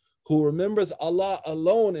خَالِيًا, who remembers Allah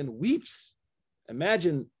alone and weeps.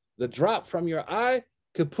 Imagine the drop from your eye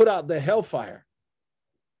could put out the hellfire.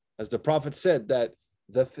 As the Prophet said, that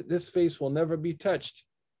this face will never be touched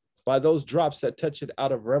by those drops that touch it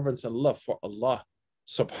out of reverence and love for Allah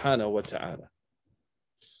subhanahu wa ta'ala.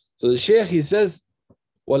 So the Shaykh, he says,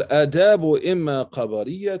 وَالْآدَابُ إِمَّا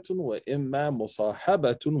قَبَرِيَّةٌ وَإِمَّا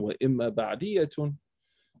مُصَاحَبَةٌ وَإِمَّا بَعْدِيَّةٌ.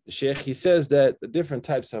 The Shaykh, he says that the different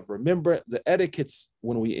types of the etiquettes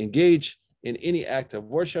when we engage in any act of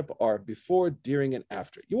worship are before, during, and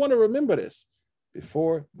after. You want to remember this: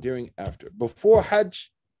 before, during, after. Before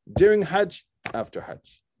Hajj, during Hajj, after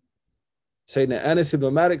Hajj. Sayyidina Anas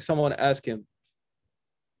ibn Malik, someone asked him,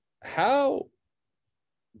 how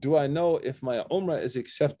do I know if my umrah is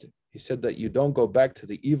accepted? He said that you don't go back to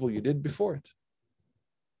the evil you did before it.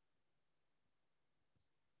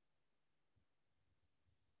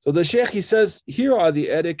 So the Shaykh, he says, here are the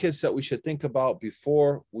etiquettes that we should think about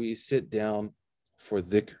before we sit down for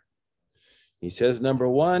dhikr. He says, number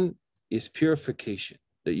 1 is purification,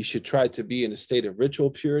 that you should try to be in a state of ritual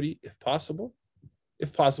purity if possible.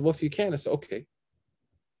 If possible, if you can, it's okay.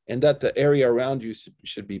 And that the area around you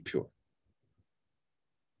should be pure.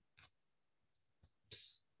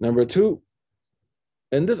 Number 2,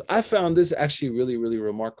 and this, I found this actually really, really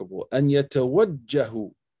remarkable. أن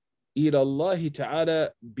يتوجه إلى الله تعالى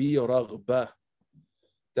برغبة.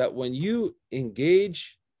 That when you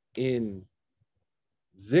engage in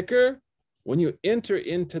dhikr, when you enter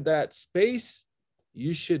into that space,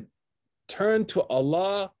 you should turn to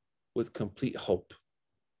Allah with complete hope.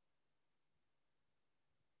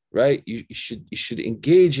 Right? You should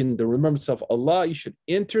engage in the remembrance of Allah. You should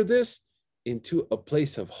enter this into a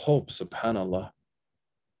place of hope, subhanallah.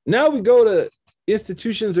 Now we go to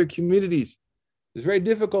institutions or communities. It's very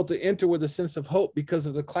difficult to enter with a sense of hope because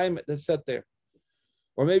of the climate that's set there.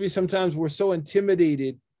 Or maybe sometimes we're so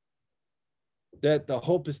intimidated that the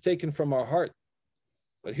hope is taken from our heart.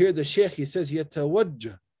 But here the Shaykh, he says,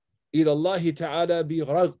 يَتَوَجَّهُ إِلَى اللَّهِ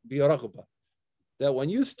تَعَالَى بِرَغْبَةٍ. That when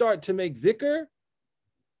you start to make dhikr,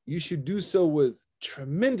 you should do so with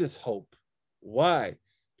tremendous hope. Why?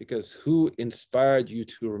 Because who inspired you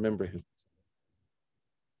to remember him?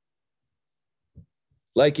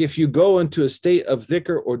 Like if you go into a state of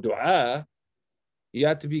dhikr or dua, you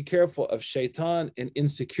have to be careful of shaitan and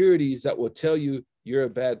insecurities that will tell you you're a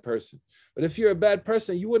bad person. But if you're a bad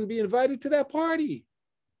person, you wouldn't be invited to that party.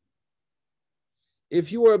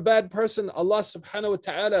 If you were a bad person, Allah subhanahu wa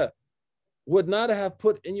ta'ala would not have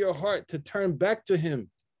put in your heart to turn back to him.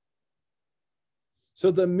 So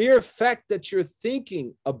the mere fact that you're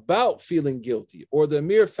thinking about feeling guilty, or the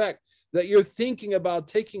mere fact that you're thinking about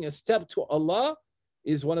taking a step to Allah,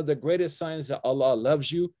 is one of the greatest signs that Allah loves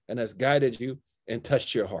you and has guided you and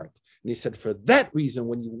touched your heart. And he said, for that reason,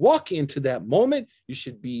 when you walk into that moment, you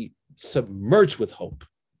should be submerged with hope.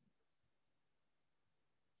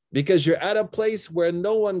 Because you're at a place where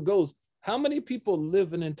no one goes. How many people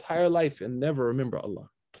live an entire life and never remember Allah?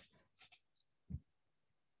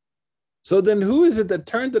 So then who is it that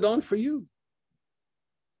turned it on for you?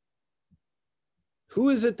 Who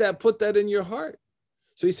is it that put that in your heart?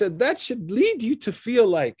 So he said, that should lead you to feel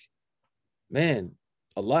like, man,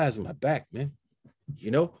 Allah has my back, man.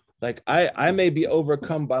 You know, like I may be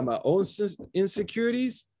overcome by my own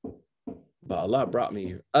insecurities, but Allah brought me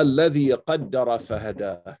here. Alladhi qaddara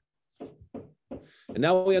fahada. And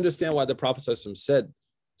now we understand why the Prophet said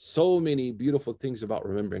so many beautiful things about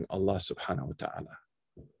remembering Allah subhanahu wa ta'ala.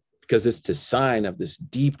 Because it's the sign of this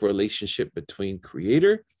deep relationship between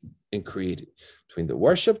creator and created, between the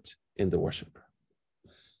worshipped and the worshipper.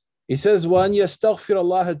 He says, وَأَنْ يَسْتَغْفِرَ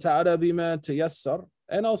اللَّهَ تَعَالَى بِمَا تَيَسَّرَ.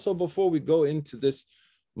 And also before we go into this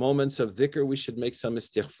moments of dhikr, we should make some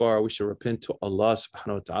istighfar. We should repent to Allah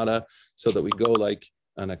subhanahu wa ta'ala so that we go like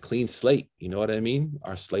on a clean slate. You know what I mean?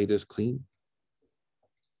 Our slate is clean.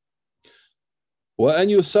 وَأَنْ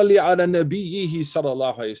يُصَلِّ عَلَى نَبِيِّهِ صَلَى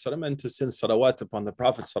اللَّهُ عَلَيْهِ وسلم, and to send salawat upon the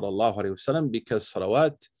Prophet صلى الله عليه وسلم, because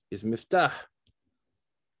salawat is miftah,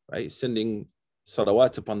 right? Sending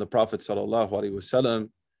salawat upon the Prophet صلى الله عليه وسلم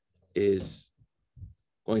is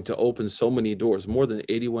going to open so many doors, more than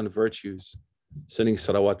 81 virtues, sending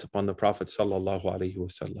salawat upon the Prophet sallallahu alaihi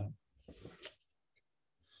wasallam.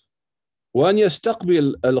 وأن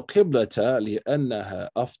يستقبل القبلة لأنها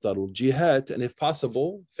أفضل الجهات, and if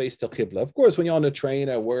possible, face the qibla. Of course, when you're on the train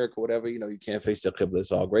at work or whatever, you know, you can't face the qibla,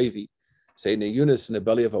 it's all gravy. Sayyidina Yunus in the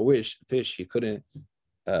belly of a fish, he couldn't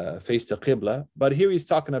face the qibla. But here he's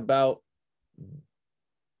talking about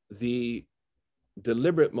the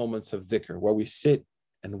deliberate moments of dhikr, where we sit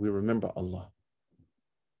and we remember Allah.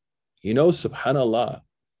 You know, subhanallah,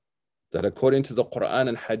 that according to the Quran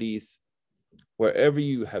and Hadith, wherever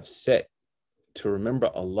you have set to remember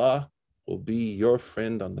Allah will be your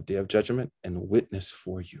friend on the Day of Judgment and witness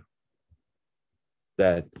for you.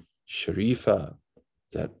 That Sharifa,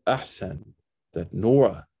 that Ahsan, that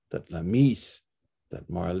Nora, that Lamis, that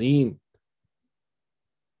Marlene,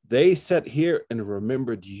 they sat here and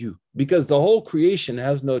remembered you, because the whole creation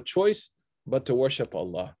has no choice but to worship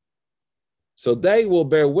Allah. So they will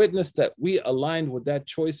bear witness that we aligned with that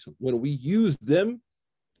choice when we use them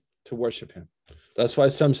to worship him. That's why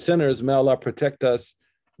some sinners, may Allah protect us,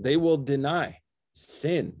 they will deny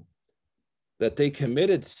sin, that they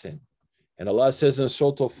committed sin. And Allah says in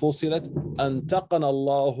Surah Al-Fusilat, أَنْتَقَنَ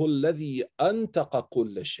اللَّهُ الَّذِي أَنْتَقَ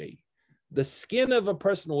كُلَّ شَيْءٍ. The skin of a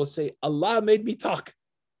person will say, Allah made me talk,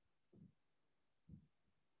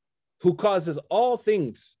 who causes all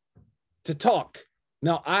things to talk.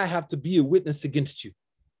 Now I have to be a witness against you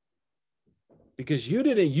because you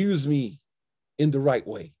didn't use me in the right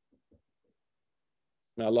way.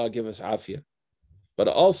 May Allah give us afiyah. But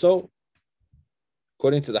also,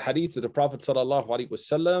 according to the hadith of the Prophet sallallahu alaihi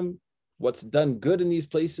wasallam, what's done good in these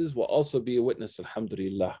places will also be a witness,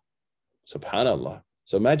 alhamdulillah, subhanallah.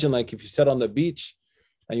 So imagine like if you sat on the beach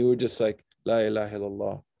and you were just like, la ilaha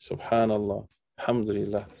illallah, subhanallah,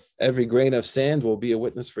 alhamdulillah. Every grain of sand will be a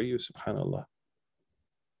witness for you, subhanallah.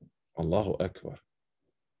 Allahu Akbar.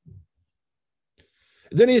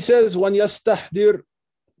 Then he says, "Wan yastahdir,"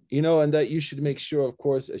 you know, and that you should make sure, of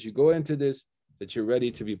course, as you go into this, that you're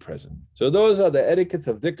ready to be present. So those are the etiquettes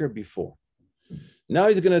of dhikr before. Now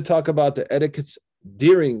he's going to talk about the etiquettes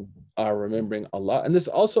during our remembering Allah, and this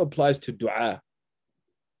also applies to dua.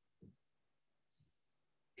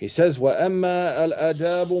 He says, وَأَمَّا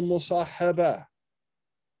الْأَدَابُ مُصَحَّبَةً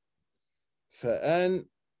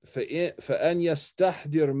فأن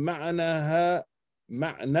يستحضر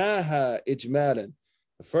معناها إجمالا.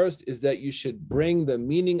 The first is that you should bring the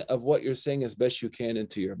meaning of what you're saying as best you can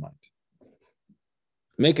into your mind.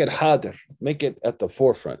 Make it hadir, make it at the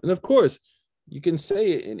forefront. And of course, you can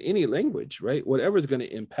say it in any language, right? Whatever is going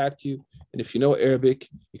to impact you. And if you know Arabic,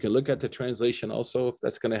 you can look at the translation also if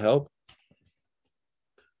that's going to help.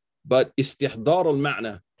 But istihdar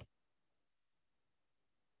al-ma'na,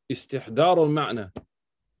 Istihdar al-ma'na.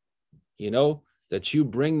 That you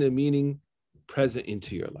bring the meaning present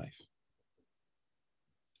into your life.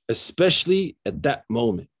 Especially at that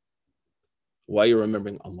moment while you're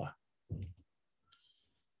remembering Allah.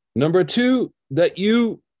 Number two, that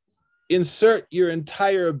you insert your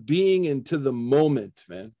entire being into the moment,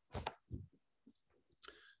 man,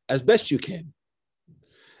 as best you can.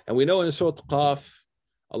 And we know in Surah Qaf,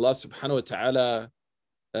 Allah subhanahu wa ta'ala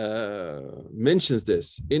mentions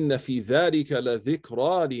this. Inna fi dhalika la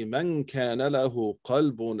dhikra liman kana lahu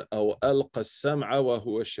qalbun aw alqa as-sam'a wa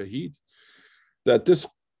huwa shahid. That this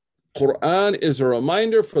Quran is a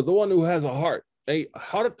reminder for the one who has a heart. The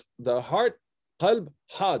heart, qalb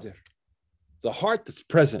hadir, the heart that's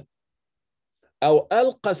present. Aw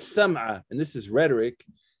alqa as-sam'a, and this is rhetoric.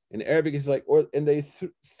 In Arabic, it's like, and they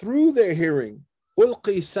threw their hearing.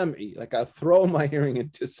 Ulqi sam'i, like I throw my hearing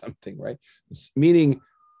into something, right? Meaning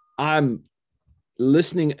I'm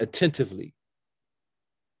listening attentively.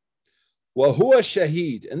 Wa huwa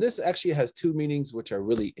shahid, and this actually has two meanings which are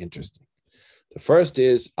really interesting. The first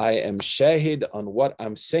is I am shahid on what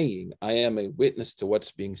I'm saying. I am a witness to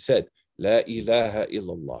what's being said. La ilaha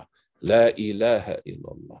illallah. La ilaha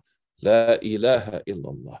illallah. La ilaha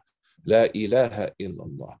illallah. La ilaha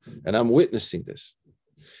illallah. And I'm witnessing this.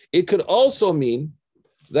 It could also mean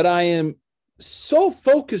that I am so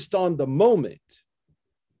focused on the moment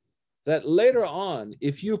that later on,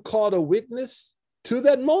 if you called a witness to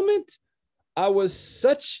that moment, I was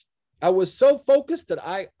so focused that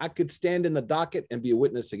I could stand in the docket and be a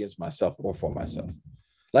witness against myself or for myself.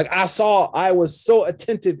 Like I was so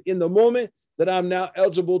attentive in the moment that I'm now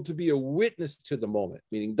eligible to be a witness to the moment,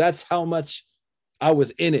 meaning that's how much I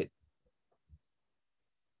was in it.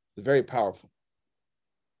 Very powerful.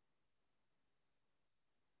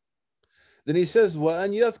 Then he says,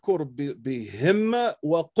 وَأَنْ يَذْكُرْ بِهِمَّةٍ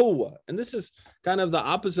وَقُوَّةٍ. And this is kind of the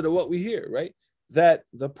opposite of what we hear, right? That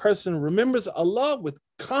the person remembers Allah with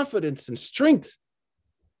confidence and strength,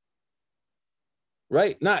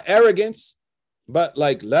 right? Not arrogance, but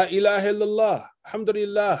like, La ilaha illallah,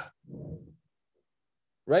 alhamdulillah,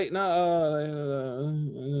 right? No,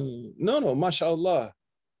 mashallah.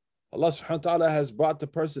 Allah subhanahu wa ta'ala has brought the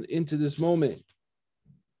person into this moment.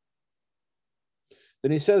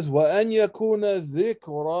 Then he says, وَأَنْ يَكُونَ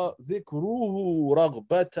ذِكْرُهُ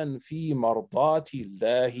رَغْبَةً فِي مَرْضَاتِ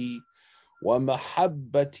اللَّهِ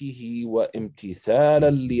وَمَحَبَّتِهِ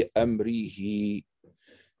وَامْتِثَالًا لِأَمْرِهِ.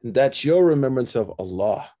 That's your remembrance of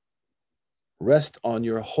Allah. Rest on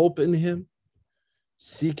your hope in Him,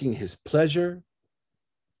 seeking His pleasure,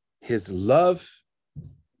 His love,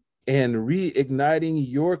 and reigniting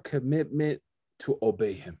your commitment to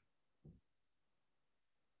obey Him.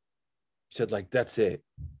 He said, like, that's it.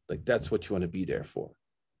 Like, that's what you want to be there for,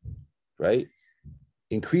 right?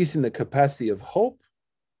 Increasing the capacity of hope,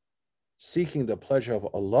 seeking the pleasure of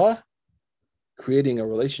Allah, creating a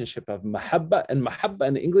relationship of mahabba. And mahabba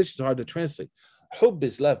in English is hard to translate. Hubb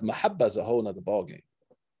is love. Mahabba is a whole nother ballgame.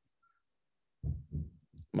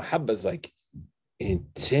 Mahabba is like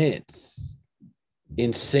intense,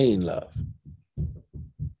 insane love.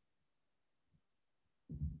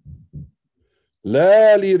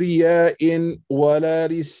 La li riya'in wa la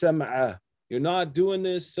li sam'a. You're not doing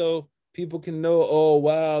this so people can know, oh,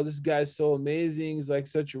 wow, this guy's so amazing. He's like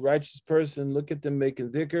such a righteous person. Look at them making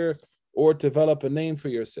dhikr, or develop a name for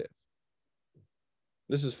yourself.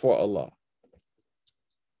 This is for Allah.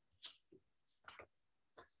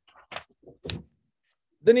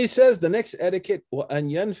 Then he says the next etiquette,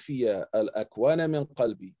 وَأَنْ يَنْفِيَ الْأَكْوَانَ مِنْ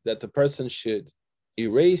قَلْبِي, that the person should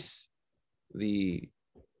erase the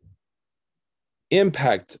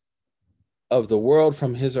impact of the world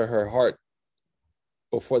from his or her heart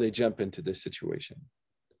before they jump into this situation.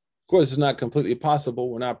 Of course, it's not completely possible.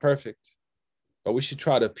 We're not perfect, but we should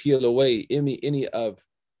try to peel away any of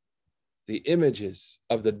the images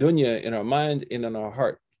of the dunya in our mind and in our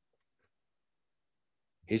heart.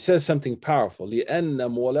 He says something powerful. لأن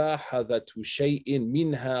ملاحظة شيء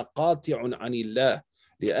منها قاطع عن الله.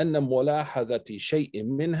 لأن ملاحظة شيء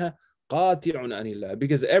منها قاطع عن الله.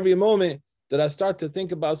 Because every moment that I start to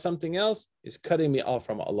think about something else is cutting me off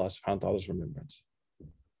from Allah subhanahu wa ta'ala's remembrance.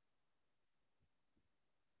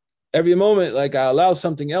 Every moment, like I allow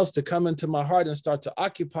something else to come into my heart and start to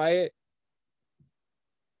occupy it,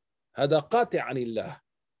 هذا قاطع عن الله.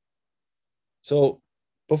 So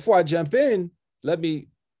before I jump in, let me,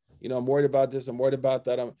 I'm worried about this, I'm worried about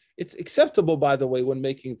that. It's acceptable, by the way, when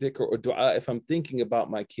making dhikr or dua, if I'm thinking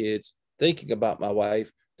about my kids, thinking about my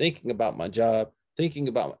wife, thinking about my job,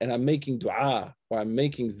 and I'm making dua, or I'm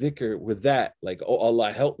making dhikr with that, like, oh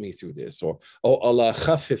Allah, help me through this, or oh Allah,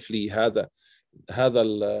 khaffif li hada. هذا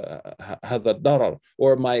الضرر,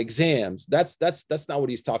 or my exams. That's not what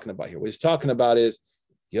he's talking about here. What he's talking about is,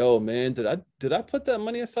 yo, man, did I put that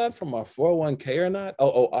money aside from my 401k or not?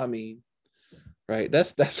 I mean, right?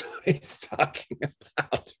 That's what he's talking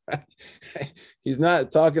about, right? He's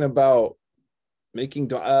not talking about making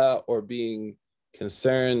dua or being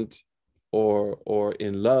concerned or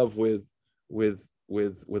in love with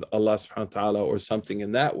Allah subhanahu wa ta'ala or something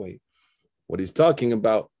in that way. What he's talking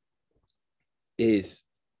about is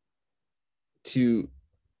to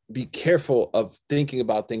be careful of thinking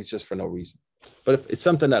about things just for no reason. But if it's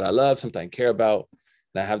something that I love, something I care about,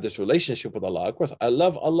 and I have this relationship with Allah, of course, I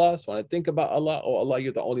love Allah. So when I think about Allah, oh, Allah,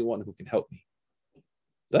 you're the only one who can help me.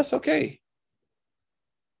 That's okay.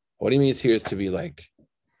 What he means here is to be like,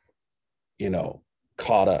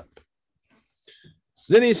 caught up.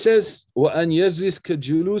 Then he says, وَأَنْ يَجْلِسْ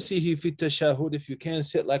كَجُلُوسِهِ فِي التَّشَهُدِ. If you can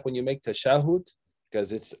sit like when you make tashahud,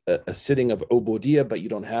 because it's a sitting of ubudiyah, but you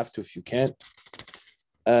don't have to if you can't.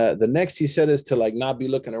 The next he said is to like not be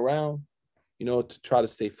looking around, to try to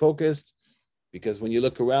stay focused, because when you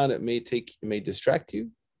look around, it may distract you,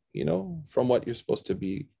 from what you're supposed to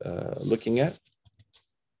be looking at.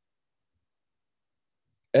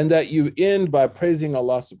 And that you end by praising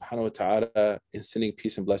Allah subhanahu wa ta'ala and sending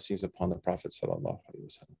peace and blessings upon the Prophet sallallahu alaihi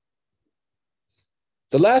wasallam.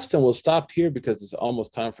 The last one, we'll stop here because it's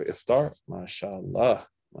almost time for iftar. MashaAllah,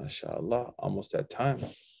 almost that time.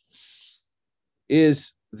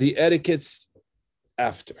 Is the etiquettes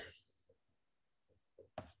after.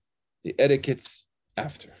 The etiquettes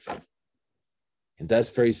after. And that's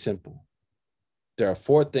very simple. There are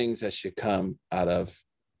 4 things that should come out of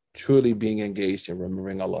truly being engaged in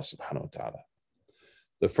remembering Allah subhanahu wa ta'ala.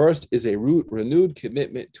 The first is a renewed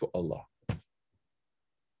commitment to Allah.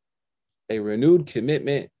 A renewed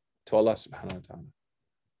commitment to Allah subhanahu wa ta'ala.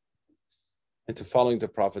 And to following the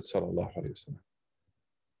Prophet sallallahu alaihi wasallam.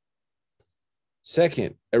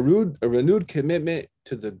 Second, a renewed commitment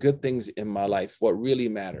to the good things in my life, what really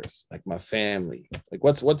matters, like my family. Like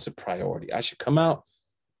what's a priority? I should come out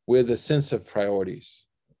with a sense of priorities.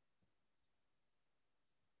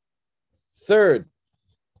 Third,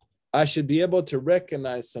 I should be able to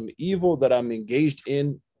recognize some evil that I'm engaged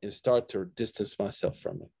in and start to distance myself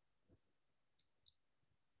from it.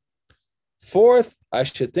 Fourth, I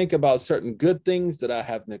should think about certain good things that I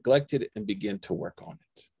have neglected and begin to work on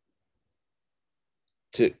it.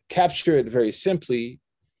 To capture it very simply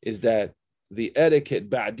is that the etiquette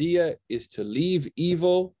ba'diyah is to leave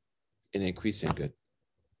evil and increase in good.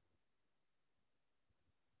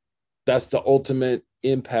 That's the ultimate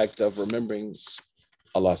impact of remembering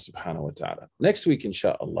Allah subhanahu wa ta'ala. Next week,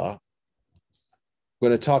 inshallah, we're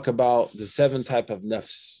going to talk about the 7 types of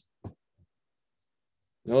nafs.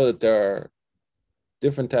 You know that there are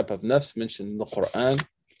different types of nafs mentioned in the Quran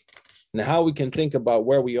and how we can think about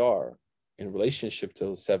where we are in relationship to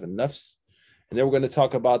those 7 nafs. And then we're going to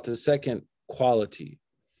talk about the second quality,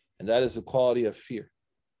 and that is the quality of fear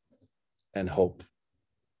and hope.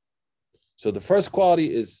 So the first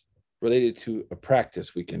quality is related to a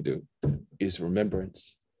practice we can do, is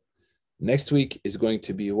remembrance. Next week is going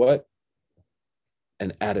to be what?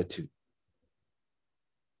 An attitude.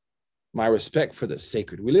 My respect for the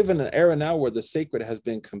sacred. We live in an era now where the sacred has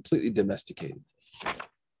been completely domesticated.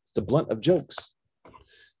 It's the blunt of jokes.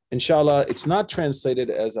 Inshallah, it's not translated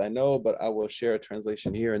as I know, but I will share a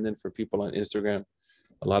translation here. And then for people on Instagram,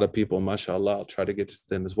 a lot of people, mashallah, I'll try to get to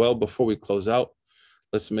them as well. Before we close out,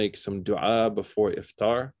 let's make some dua before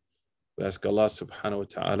iftar. We ask Allah subhanahu wa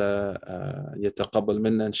ta'ala, يتقبل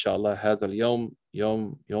منا إن شاء الله هذا اليوم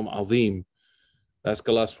يوم عظيم. Ask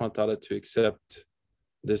Allah subhanahu wa ta'ala to accept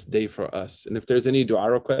this day for us. And if there's any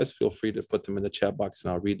dua requests, feel free to put them in the chat box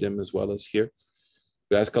and I'll read them as well as here.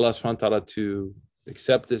 We ask Allah subhanahu wa ta'ala to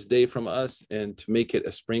accept this day from us and to make it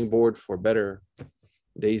a springboard for better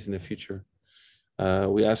days in the future.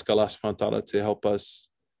 We ask Allah subhanahu wa ta'ala to help us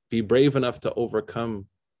be brave enough to overcome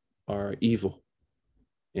our evil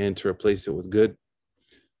and to replace it with good.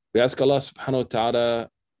 We ask Allah subhanahu wa ta'ala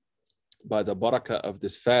by the barakah of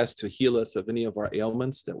this fast to heal us of any of our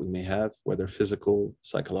ailments that we may have, whether physical,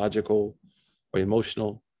 psychological, or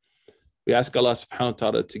emotional. We ask Allah subhanahu wa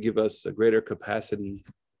ta'ala to give us a greater capacity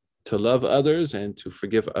to love others and to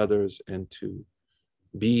forgive others and to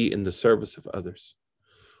be in the service of others.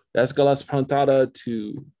 We ask Allah subhanahu wa ta'ala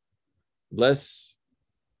to bless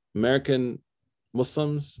American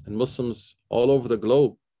Muslims and Muslims all over the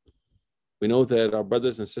globe. We know that our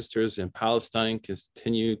brothers and sisters in Palestine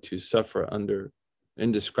continue to suffer under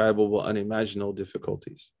indescribable, unimaginable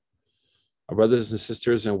difficulties. Our brothers and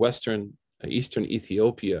sisters in Eastern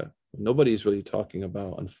Ethiopia, nobody's really talking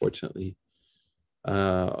about, unfortunately,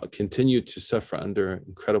 continue to suffer under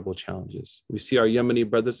incredible challenges. We see our Yemeni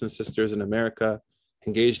brothers and sisters in America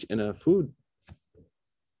engaged in on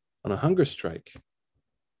a hunger strike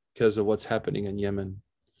because of what's happening in Yemen.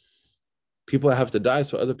 People have to die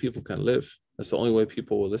so other people can live. That's the only way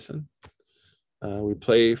people will listen. We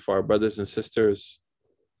pray for our brothers and sisters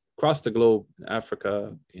across the globe, in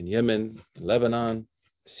Africa, in Yemen, in Lebanon,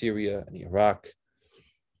 Syria, and Iraq.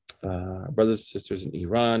 Our brothers and sisters in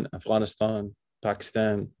Iran, Afghanistan,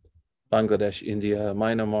 Pakistan, Bangladesh, India,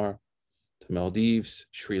 Myanmar, the Maldives,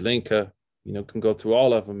 Sri Lanka. Can go through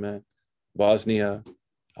all of them, man. Bosnia,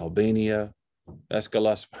 Albania. Ask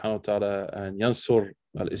Allah subhanahu wa ta'ala and yansur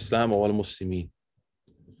al-Islam wal-Muslimin.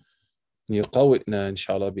 يقوّنا إن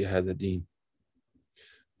شاء الله بهذا الدين.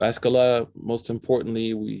 Ask Allah, most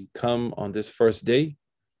importantly, we come on this first day,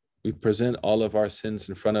 we present all of our sins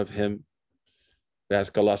in front of Him. We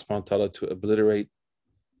ask Allah subhanahu wa ta'ala to obliterate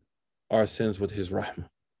our sins with His rahmah.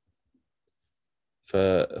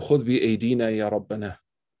 فخذ بأيدينا يا ربنا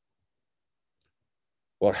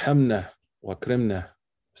وارحمنا وأكرمنا.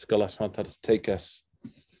 Ask Allah subhanahu wa ta'ala to take us,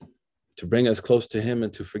 to bring us close to Him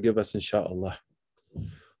and to forgive us, inshaAllah.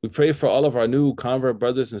 We pray for all of our new convert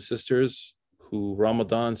brothers and sisters who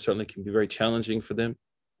Ramadan certainly can be very challenging for them.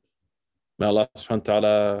 May Allah subhanahu wa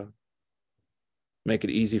ta'ala make it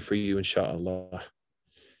easy for you, inshaAllah.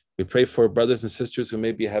 We pray for brothers and sisters who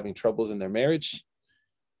may be having troubles in their marriage.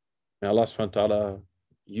 May Allah subhanahu wa ta'ala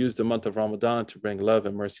use the month of Ramadan to bring love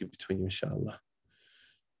and mercy between you, inshaAllah.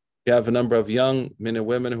 We have a number of young men and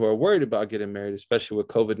women who are worried about getting married, especially with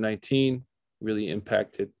COVID-19, really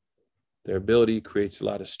impacted their ability, creates a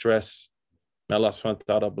lot of stress. May Allah subhanahu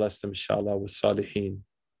wa ta'ala bless them, inshallah, with salihin,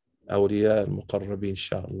 awliya, and muqarrabin,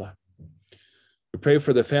 inshallah. We pray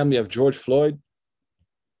for the family of George Floyd,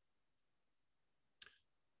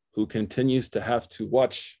 who continues to have to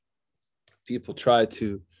watch people try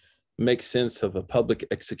to make sense of a public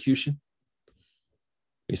execution.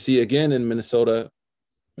 We see again in Minnesota,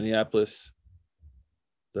 Minneapolis,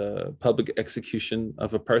 the public execution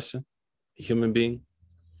of a person, a human being.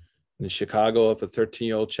 In Chicago, of a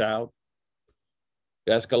 13-year-old child.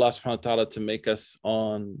 We ask Allah subhanahu wa ta'ala to make us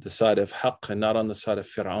on the side of haqq and not on the side of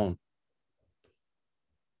Fir'aun.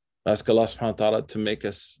 We ask Allah subhanahu wa ta'ala to make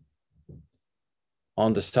us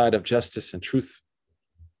on the side of justice and truth.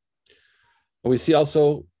 And we see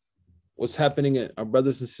also what's happening in our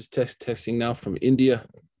brothers and sisters texting now from India.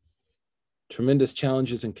 Tremendous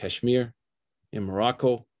challenges in Kashmir, in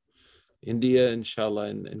Morocco, India, inshallah,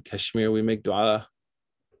 in Kashmir. We make dua.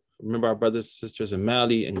 Remember our brothers and sisters in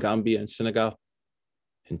Mali, in Gambia, in Senegal,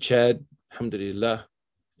 in Chad, alhamdulillah,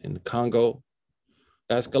 in the Congo.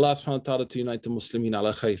 Ask Allah subhanahu wa ta'ala to unite the Muslimin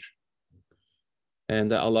ala khair.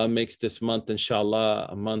 And that Allah makes this month, inshallah,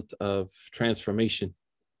 a month of transformation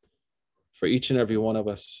for each and every one of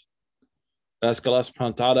us. Ask Allah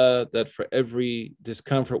subhanahu wa ta'ala that for every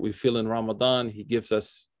discomfort we feel in Ramadan, He gives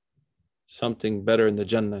us something better in the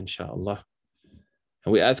Jannah, inshallah.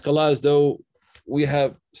 And we ask Allah as though we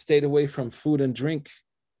have stayed away from food and drink.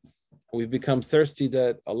 We've become thirsty,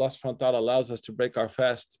 that Allah subhanahu wa ta'ala allows us to break our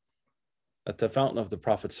fast at the fountain of the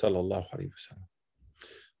Prophet sallallahu alaihi wasallam.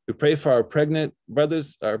 We pray for our pregnant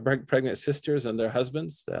brothers, our pregnant sisters and their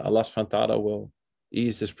husbands, that Allah subhanahu wa ta'ala will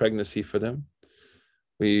ease this pregnancy for them.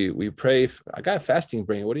 We pray, I got a fasting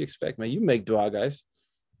brain. What do you expect, man? You make dua, guys.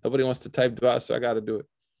 Nobody wants to type dua, so I got to do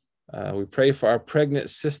it. We pray for our pregnant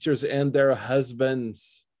sisters and their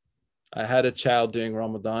husbands. I had a child during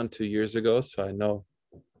Ramadan 2 years ago, so I know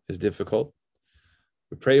it's difficult.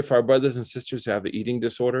 We pray for our brothers and sisters who have eating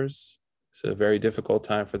disorders. It's a very difficult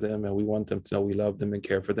time for them, and we want them to know we love them and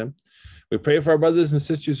care for them. We pray for our brothers and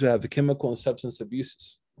sisters who have the chemical and substance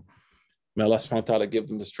abuses. May Allah subhanahu wa ta'ala give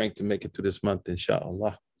them the strength to make it through this month,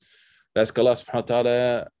 inshallah. We ask Allah subhanahu wa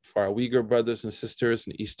ta'ala for our Uyghur brothers and sisters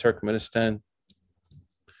in East Turkmenistan.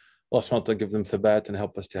 Allah subhanahu wa ta'ala give them thabat and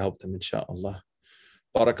help us to help them, inshallah.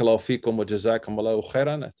 Barakallahu feekum wa jazakum Allahu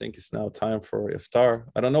khairan. I think it's now time for iftar.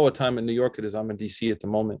 I don't know what time in New York it is. I'm in DC at the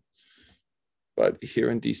moment. But here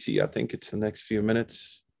in DC, I think it's the next few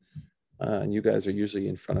minutes. And you guys are usually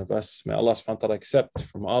in front of us. May Allah subhanahu wa ta'ala accept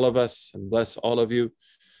from all of us and bless all of you.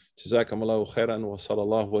 Jazakum Allahu khairan wa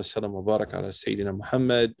sallallahu wa sallam wa barak ala Sayyidina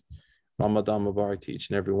Muhammad. Ramadan Mubarak to each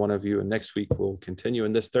and every one of you. And next week we'll continue.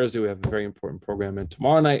 And this Thursday we have a very important program. And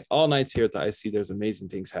tomorrow night, all nights here at the IC, there's amazing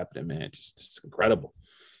things happening, man. It's incredible.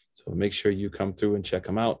 So make sure you come through and check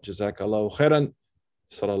them out. Jazakallahu khairan.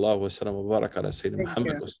 Sallallahu wa sallam wa barak ala Sayyidina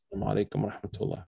Muhammad. Wassalamu alaikum wa rahmatullah.